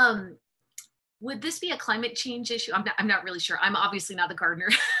would this be a climate change issue? I'm not really sure. I'm obviously not a gardener.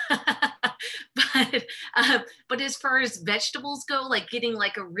 But as far as vegetables go, like getting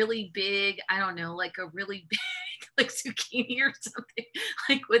like a really big, I don't know, like a really big like zucchini or something,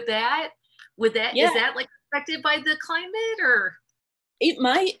 like is that like affected by the climate, or? It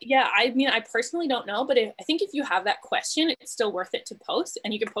might, yeah. I mean, I personally don't know, but I think if you have that question, it's still worth it to post,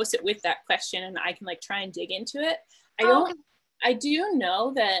 and you can post it with that question, and I can like try and dig into it. I do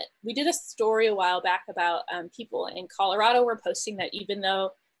know that we did a story a while back about people in Colorado were posting that even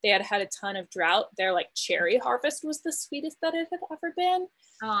though they had had a ton of drought. Their like cherry harvest was the sweetest that it had ever been.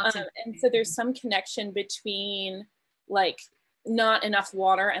 And so there's some connection between like not enough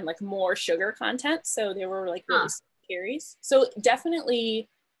water and like more sugar content. So they were like really sweet cherries. So definitely,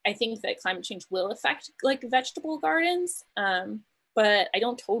 I think that climate change will affect like vegetable gardens. But I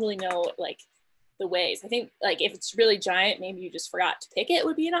don't totally know like the ways. I think like if it's really giant, maybe you just forgot to pick it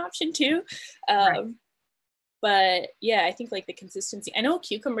would be an option too. Right. But yeah, I think like the consistency. I know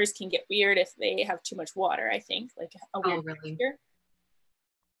cucumbers can get weird if they have too much water. I think like a weird texture.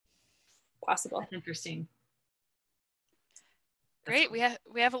 Possible. That's interesting. Great. Cool.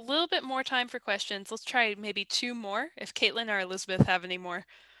 We have a little bit more time for questions. Let's try maybe 2 more if Caitlin or Elizabeth have any more.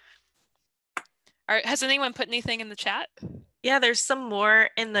 All right, has anyone put anything in the chat? Yeah, there's some more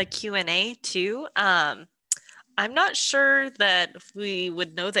in the Q&A too. I'm not sure that we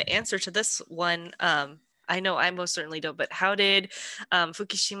would know the answer to this one. I know I most certainly don't, but how did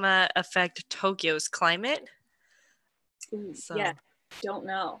Fukushima affect Tokyo's climate? Ooh, so, yeah, don't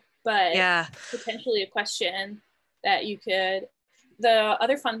know, but yeah, potentially a question that you could. The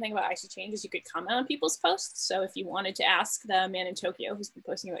other fun thing about Icy Change is you could comment on people's posts. So if you wanted to ask the man in Tokyo who's been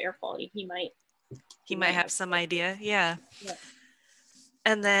posting about air quality, he might have some idea. Yeah.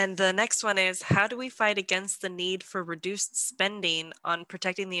 And then the next one is, how do we fight against the need for reduced spending on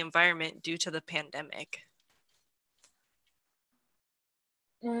protecting the environment due to the pandemic?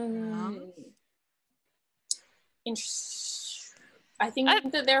 I think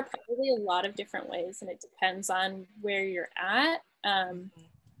that there are probably a lot of different ways, and it depends on where you're at.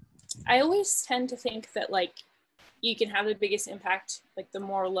 I always tend to think that like you can have the biggest impact like the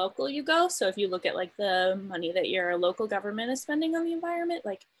more local you go. So if you look at like the money that your local government is spending on the environment,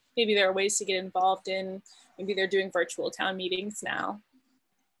 like maybe there are ways to get involved in, maybe they're doing virtual town meetings now.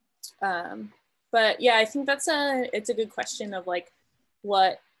 But yeah, I think it's a good question of like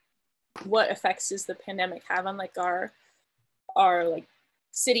what effects does the pandemic have on like our like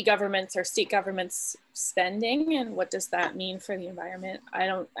city governments or state governments spending, and what does that mean for the environment? I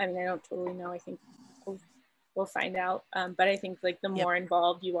don't totally know. I think we'll find out. But I think like the more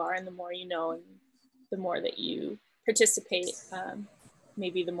involved you are and the more you know and the more that you participate,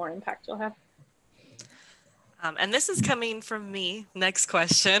 maybe the more impact you'll have. And this is coming from me. Next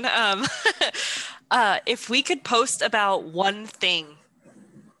question. If we could post about one thing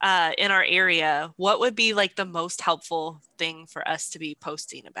in our area, what would be like the most helpful thing for us to be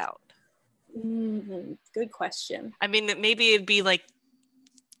posting about? Good question. I mean, maybe it'd be like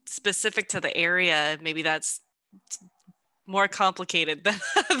specific to the area. Maybe that's more complicated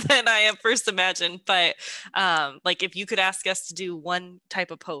than I have first imagined. But like if you could ask us to do one type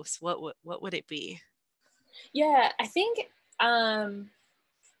of post, what would it be? Yeah, I think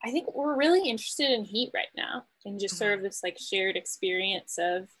we're really interested in heat right now, and just sort of this like shared experience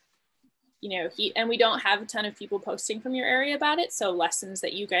of, you know, heat. And we don't have a ton of people posting from your area about it. So lessons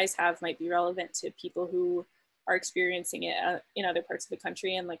that you guys have might be relevant to people who are experiencing it in other parts of the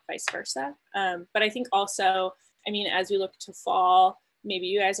country, and like vice versa. But I think also, I mean, as we look to fall, maybe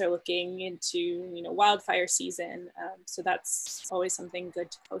you guys are looking into, you know, wildfire season. So that's always something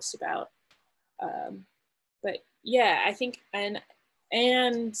good to post about. But yeah, I think, and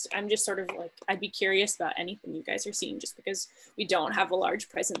I'm just sort of like, I'd be curious about anything you guys are seeing, just because we don't have a large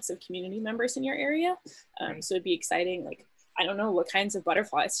presence of community members in your area. Right. So it'd be exciting. Like, I don't know, what kinds of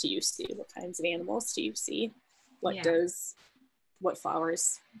butterflies do you see? What kinds of animals do you see? What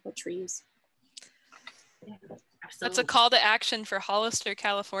flowers, what trees? Yeah, that's a call to action for Hollister,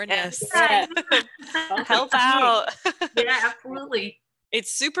 California. Yes. Yeah. Help out. Yeah, absolutely.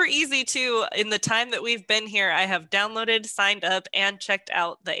 It's super easy too. In the time that we've been here, I have downloaded, signed up, and checked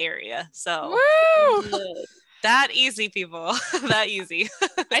out the area. So that easy, people. That easy.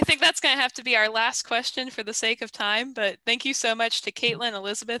 I think that's going to have to be our last question for the sake of time. But thank you so much to Caitlin,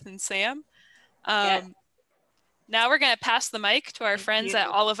 Elizabeth, and Sam. Now we're going to pass the mic to our friends at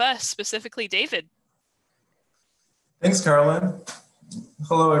All of Us, specifically David. Thanks, Carolyn.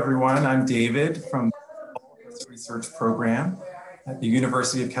 Hello, everyone. I'm David from the Research Program at the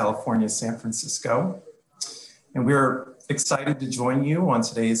University of California, San Francisco. And we're excited to join you on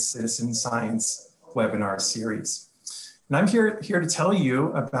today's Citizen Science webinar series. And I'm here to tell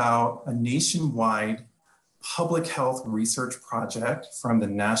you about a nationwide public health research project from the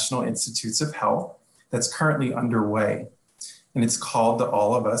National Institutes of Health that's currently underway. And it's called the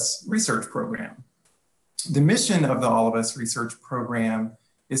All of Us Research Program. The mission of the All of Us Research Program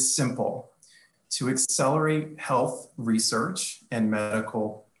is simple: to accelerate health research and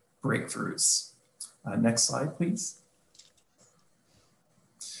medical breakthroughs. Next slide, please.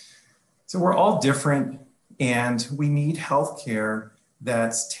 So we're all different, and we need healthcare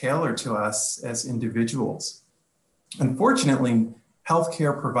that's tailored to us as individuals. Unfortunately,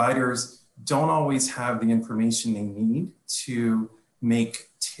 healthcare providers don't always have the information they need to make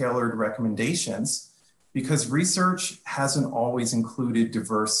tailored recommendations because research hasn't always included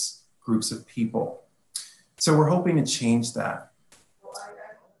diverse groups of people. So we're hoping to change that.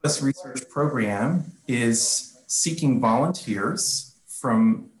 This research program is seeking volunteers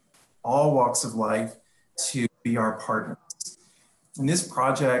from all walks of life to be our partners. And this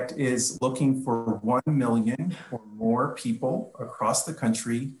project is looking for 1 million or more people across the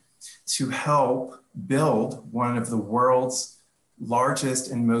country to help build one of the world's largest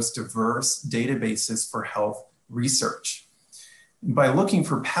and most diverse databases for health research. And by looking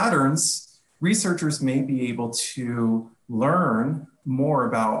for patterns, researchers may be able to learn more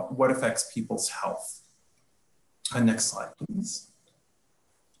about what affects people's health. Next slide, please.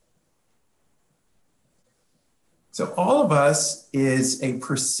 So All of Us is a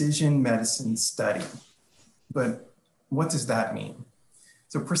precision medicine study, but what does that mean?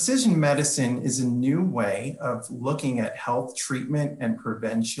 So precision medicine is a new way of looking at health treatment and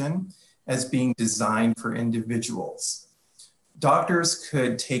prevention as being designed for individuals. Doctors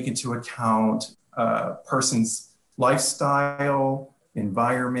could take into account a person's lifestyle,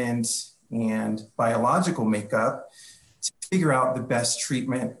 environment, and biological makeup to figure out the best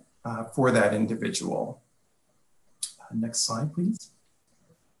treatment for that individual. Next slide, please.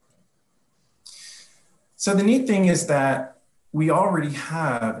 So the neat thing is that we already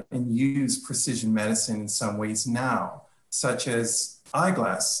have and use precision medicine in some ways now, such as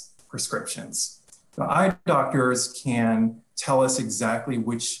eyeglass prescriptions. The eye doctors can tell us exactly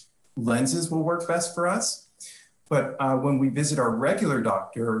which lenses will work best for us. But when we visit our regular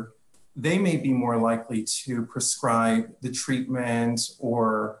doctor, they may be more likely to prescribe the treatment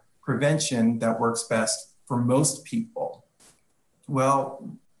or prevention that works best for most people. Well,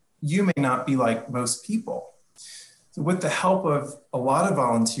 you may not be like most people. So with the help of a lot of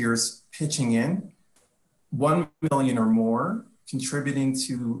volunteers pitching in, 1 million or more contributing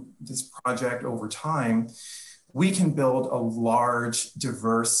to this project over time, we can build a large,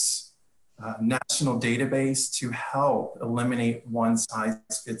 diverse national database to help eliminate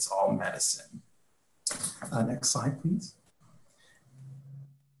one-size-fits-all medicine. Next slide, please.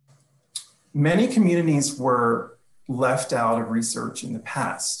 Many communities were left out of research in the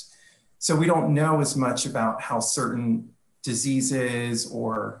past. So we don't know as much about how certain diseases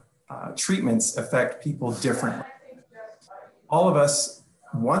or treatments affect people differently. All of Us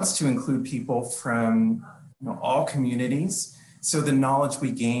wants to include people from all communities, so the knowledge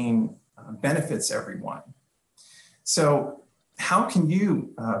we gain benefits everyone. So how can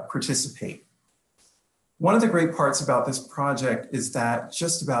you participate? One of the great parts about this project is that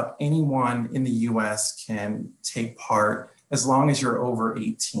just about anyone in the US can take part as long as you're over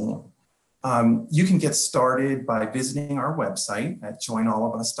 18. You can get started by visiting our website at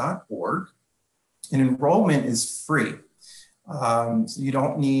joinallofus.org. And enrollment is free. So you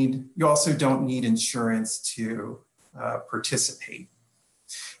also don't need insurance to participate.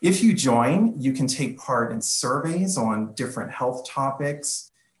 If you join, you can take part in surveys on different health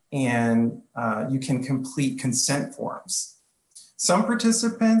topics, and you can complete consent forms. Some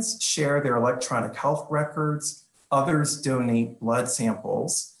participants share their electronic health records, others donate blood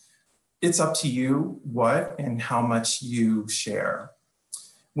samples. It's up to you what and how much you share.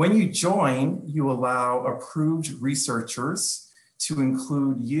 When you join, you allow approved researchers to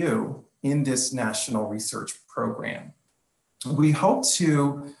include you in this national research program. We hope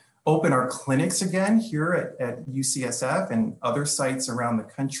to open our clinics again here at UCSF and other sites around the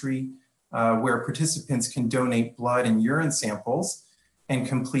country where participants can donate blood and urine samples and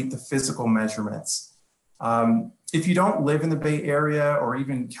complete the physical measurements. If you don't live in the Bay Area or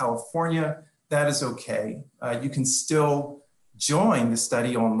even California, that is okay. You can still join the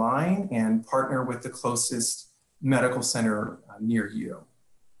study online and partner with the closest medical center near you.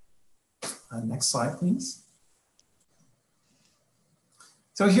 Next slide, please.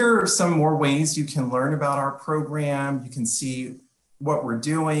 So here are some more ways you can learn about our program. You can see what we're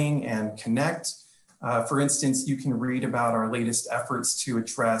doing and connect. For instance, you can read about our latest efforts to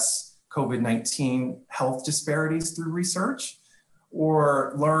address COVID-19 health disparities through research,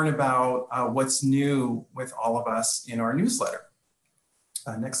 or learn about what's new with All of Us in our newsletter.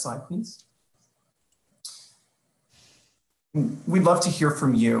 Next slide, please. We'd love to hear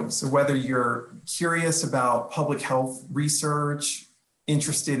from you. So whether you're curious about public health research,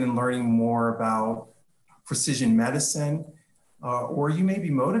 interested in learning more about precision medicine, or you may be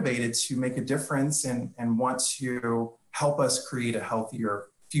motivated to make a difference and want to help us create a healthier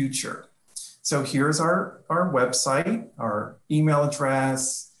future. So here's our website, our email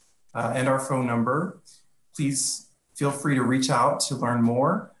address, and our phone number. Please feel free to reach out to learn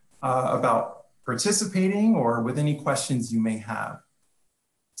more about participating or with any questions you may have.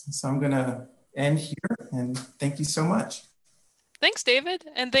 So I'm going to end here, and thank you so much. Thanks, David.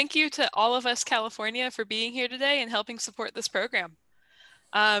 And thank you to all of us California for being here today and helping support this program.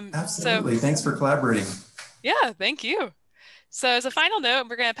 Absolutely. Thanks for collaborating. Yeah, thank you. So as a final note,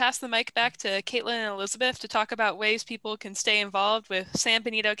 we're going to pass the mic back to Caitlin and Elizabeth to talk about ways people can stay involved with San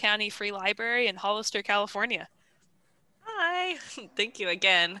Benito County Free Library in Hollister, California. Hi, thank you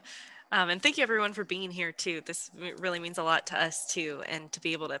again. And thank you everyone for being here too. This really means a lot to us too, and to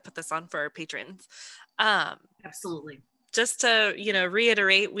be able to put this on for our patrons. Absolutely. Just to,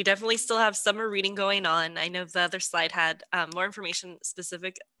 reiterate, we definitely still have summer reading going on. I know the other slide had more information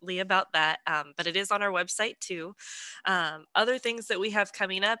specifically about that, but it is on our website too. Other things that we have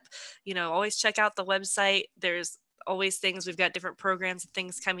coming up, always check out the website. There's always things. We've got different programs and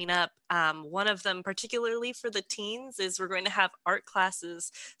things coming up. One of them, particularly for the teens, is we're going to have art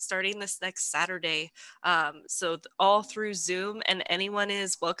classes starting this next Saturday. So all through Zoom, and anyone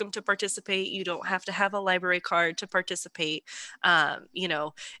is welcome to participate. You don't have to have a library card to participate.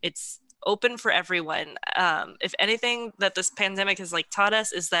 It's open for everyone. If anything that this pandemic has taught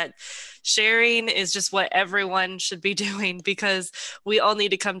us is that sharing is just what everyone should be doing, because we all need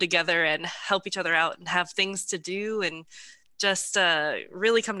to come together and help each other out and have things to do and just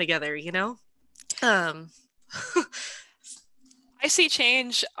really come together, I see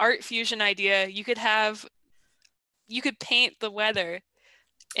change art fusion idea. You could paint the weather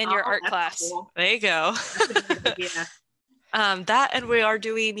in your art class. Cool. There you go. Yeah. That, and we are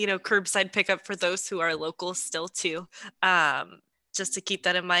doing, curbside pickup for those who are local still too. Just to keep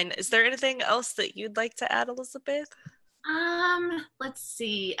that in mind. Is there anything else that you'd like to add, Elizabeth? Let's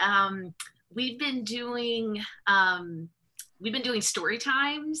see. We've been doing story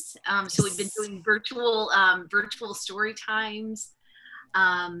times. So we've been doing virtual story times.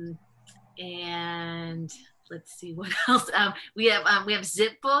 And let's see what else. We have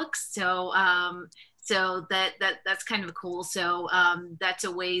zip books. So that's kind of cool. So that's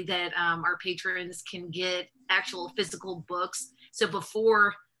a way that our patrons can get actual physical books. So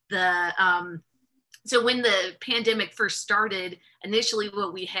before so when the pandemic first started, initially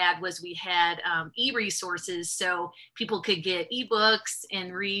what we had was e-resources, so people could get ebooks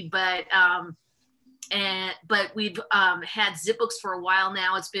and read, but we've had zip books for a while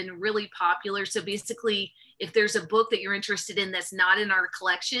now. It's been really popular. So basically, if there's a book that you're interested in that's not in our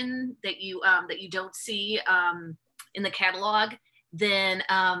collection, that you don't see in the catalog, then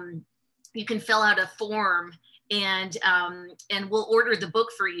you can fill out a form, and we'll order the book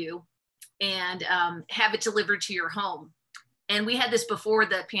for you and have it delivered to your home. And we had this before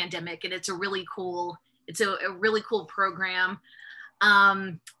the pandemic, and it's a really cool program.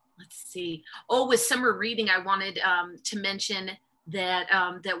 Let's see. Oh, with summer reading, I wanted to mention that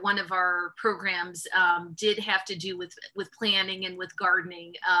one of our programs did have to do with planning and with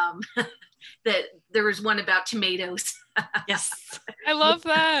gardening. That there was one about tomatoes. Yes. I love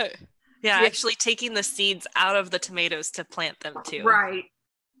that. Yeah, actually taking the seeds out of the tomatoes to plant them too. Right.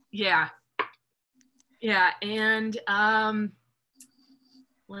 Yeah. Yeah. And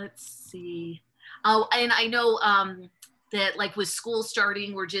let's see. Oh, and I know that with school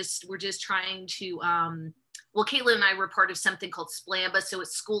starting, we're just trying to well, Caitlin and I were part of something called SPLAMBA, so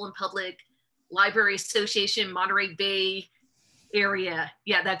it's School and Public Library Association, Monterey Bay area.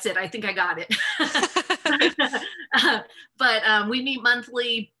 Yeah, that's it. I think I got it. But we meet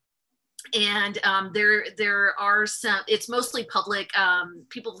monthly, and there are some. It's mostly public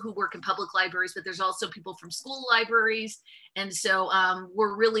people who work in public libraries, but there's also people from school libraries, and so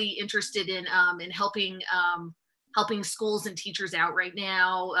we're really interested in helping schools and teachers out right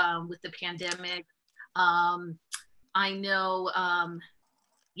now with the pandemic. I know, and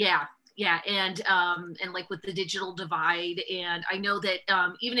with the digital divide, and I know that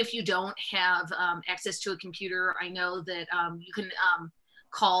even if you don't have access to a computer, I know that you can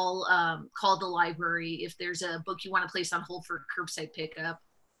call the library if there's a book you want to place on hold for curbside pickup.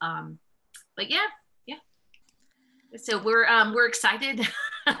 But yeah. So we're excited.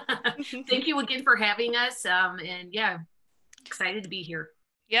 Thank you again for having us. And yeah, excited to be here.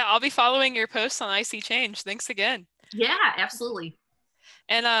 Yeah, I'll be following your posts on I See Change. Thanks again. Yeah, absolutely.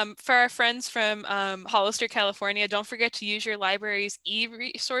 And for our friends from Hollister, California, don't forget to use your library's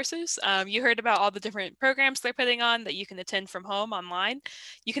e-resources. You heard about all the different programs they're putting on that you can attend from home online.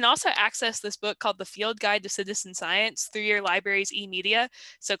 You can also access this book called The Field Guide to Citizen Science through your library's e-media.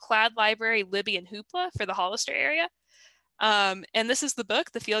 So Cloud Library, Libby, and Hoopla for the Hollister area. And this is the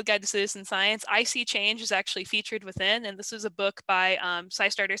book, The Field Guide to Citizen Science. I See Change is actually featured within, and this is a book by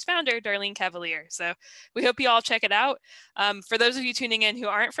SciStarter's founder, Darlene Cavalier. So we hope you all check it out. For those of you tuning in who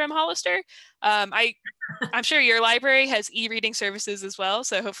aren't from Hollister, I'm sure your library has e-reading services as well,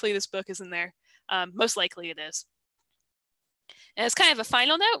 so hopefully this book is in there. Most likely it is. And as kind of a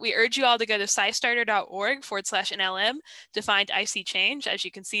final note, we urge you all to go to scistarter.org/NLM to find I See Change. As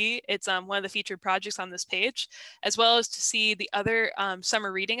you can see, it's one of the featured projects on this page, as well as to see the other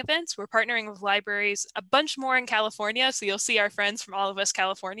summer reading events. We're partnering with libraries, a bunch more in California, so you'll see our friends from all of us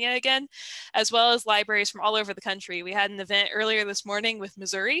California again, as well as libraries from all over the country. We had an event earlier this morning with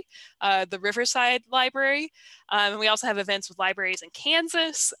Missouri, the Riverside Library, and we also have events with libraries in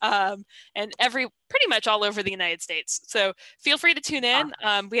Kansas, and pretty much all over the United States. So feel free to tune in.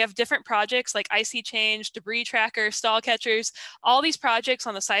 We have different projects like I See Change, Debris Tracker, Stall Catchers, all these projects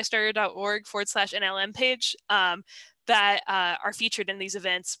on the scistarter.org/NLM page that are featured in these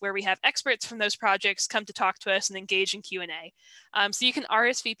events, where we have experts from those projects come to talk to us and engage in Q&A. So you can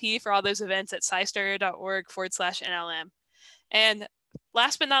RSVP for all those events at scistarter.org/NLM. And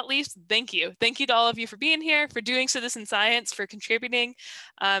last but not least, thank you. Thank you to all of you for being here, for doing citizen science, for contributing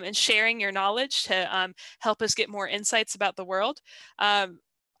and sharing your knowledge to help us get more insights about the world. I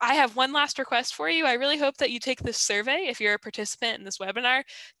have one last request for you. I really hope that you take this survey. If you're a participant in this webinar,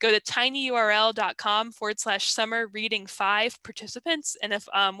 go to tinyurl.com/summer reading 5 participants. And if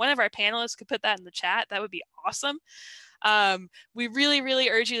one of our panelists could put that in the chat, that would be awesome. We really, really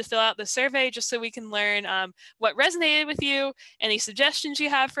urge you to fill out the survey just so we can learn what resonated with you, any suggestions you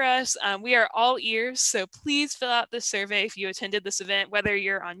have for us. We are all ears, so please fill out this survey if you attended this event, whether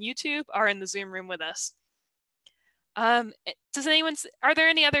you're on YouTube or in the Zoom room with us. Are there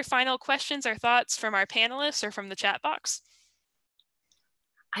any other final questions or thoughts from our panelists or from the chat box?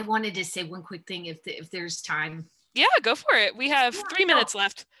 I wanted to say one quick thing if there's time. Yeah, go for it. We have 3 minutes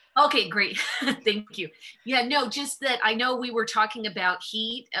left. Okay, great. Thank you. Yeah, no, just that I know we were talking about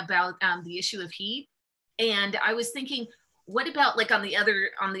heat, about the issue of heat. And I was thinking, what about like on the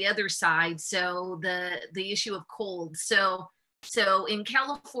other side? So the issue of cold. So in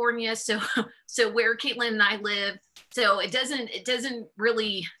California, so where Caitlin and I live, so it doesn't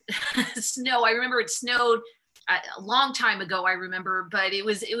really snow. I remember it snowed a long time ago, I remember, but it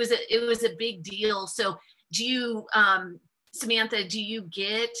was a big deal. So do you Samantha, do you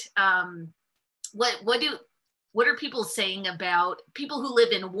get what are people saying about people who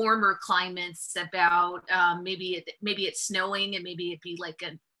live in warmer climates about maybe it's snowing and maybe it be like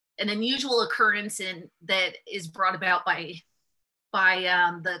an unusual occurrence that is brought about by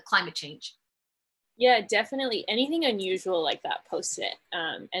the climate change? Yeah, definitely. Anything unusual like that, post it.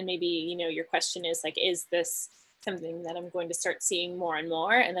 And maybe, your question is like, is this something that I'm going to start seeing more and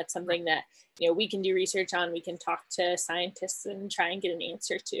more? And that's something that, we can do research on. We can talk to scientists and try and get an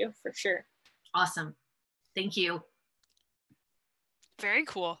answer to, for sure. Awesome. Thank you. Very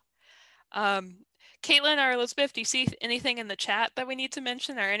cool. Caitlin or Elizabeth, do you see anything in the chat that we need to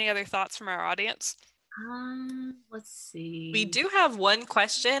mention, or any other thoughts from our audience? Let's see. We do have one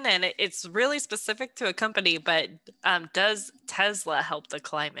question, and it's really specific to a company, but does Tesla help the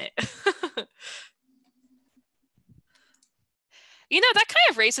climate? That kind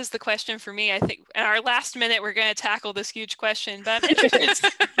of raises the question for me. I think in our last minute, we're going to tackle this huge question, but I'm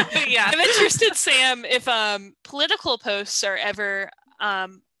interested, I'm interested, Sam, if political posts are ever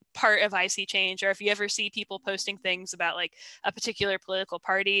part of I See Change, or if you ever see people posting things about like a particular political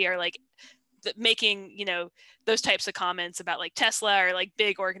party, or like making, those types of comments about like Tesla or like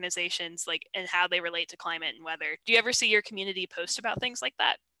big organizations, like, and how they relate to climate and weather. Do you ever see your community post about things like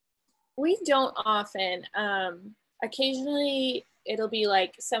that? We don't often. Occasionally it'll be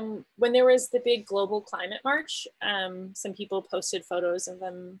like when there was the big global climate march, some people posted photos of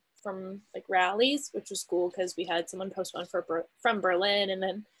them from like rallies, which was cool because we had someone post one from Berlin, and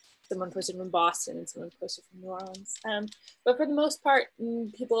then someone posted from Boston, and someone posted from New Orleans. But for the most part,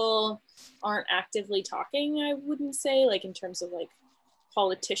 people aren't actively talking, I wouldn't say, like in terms of like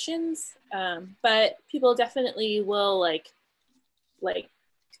politicians, but people definitely will like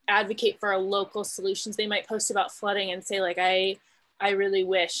advocate for local solutions. They might post about flooding and say like, I really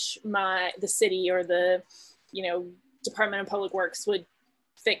wish the city or the Department of Public Works would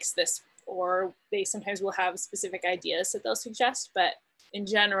fix this, or they sometimes will have specific ideas that they'll suggest, but in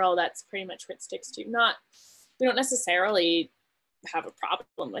general that's pretty much what it sticks to. We don't necessarily have a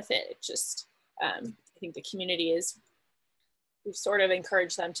problem with it. It just I think the community we've sort of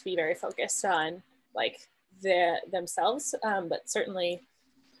encouraged them to be very focused on like themselves, but certainly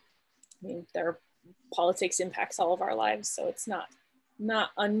their politics impacts all of our lives, so it's not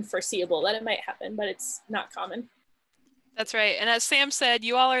unforeseeable that it might happen, but it's not common. That's right. And as Sam said,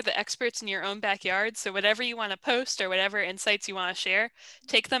 you all are the experts in your own backyard. So whatever you want to post or whatever insights you want to share,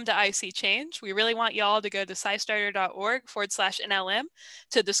 take them to IC Change. We really want y'all to go to scistarter.org/NLM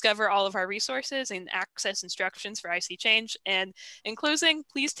to discover all of our resources and access instructions for IC Change. And in closing,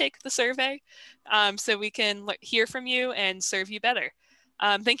 please take the survey so we can hear from you and serve you better.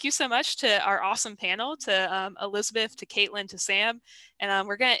 Thank you so much to our awesome panel, to Elizabeth, to Caitlin, to Sam. And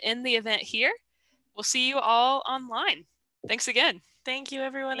we're going to end the event here. We'll see you all online. Thanks again. Thank you,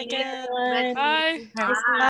 everyone, Thank you, again. everyone. Bye. Bye.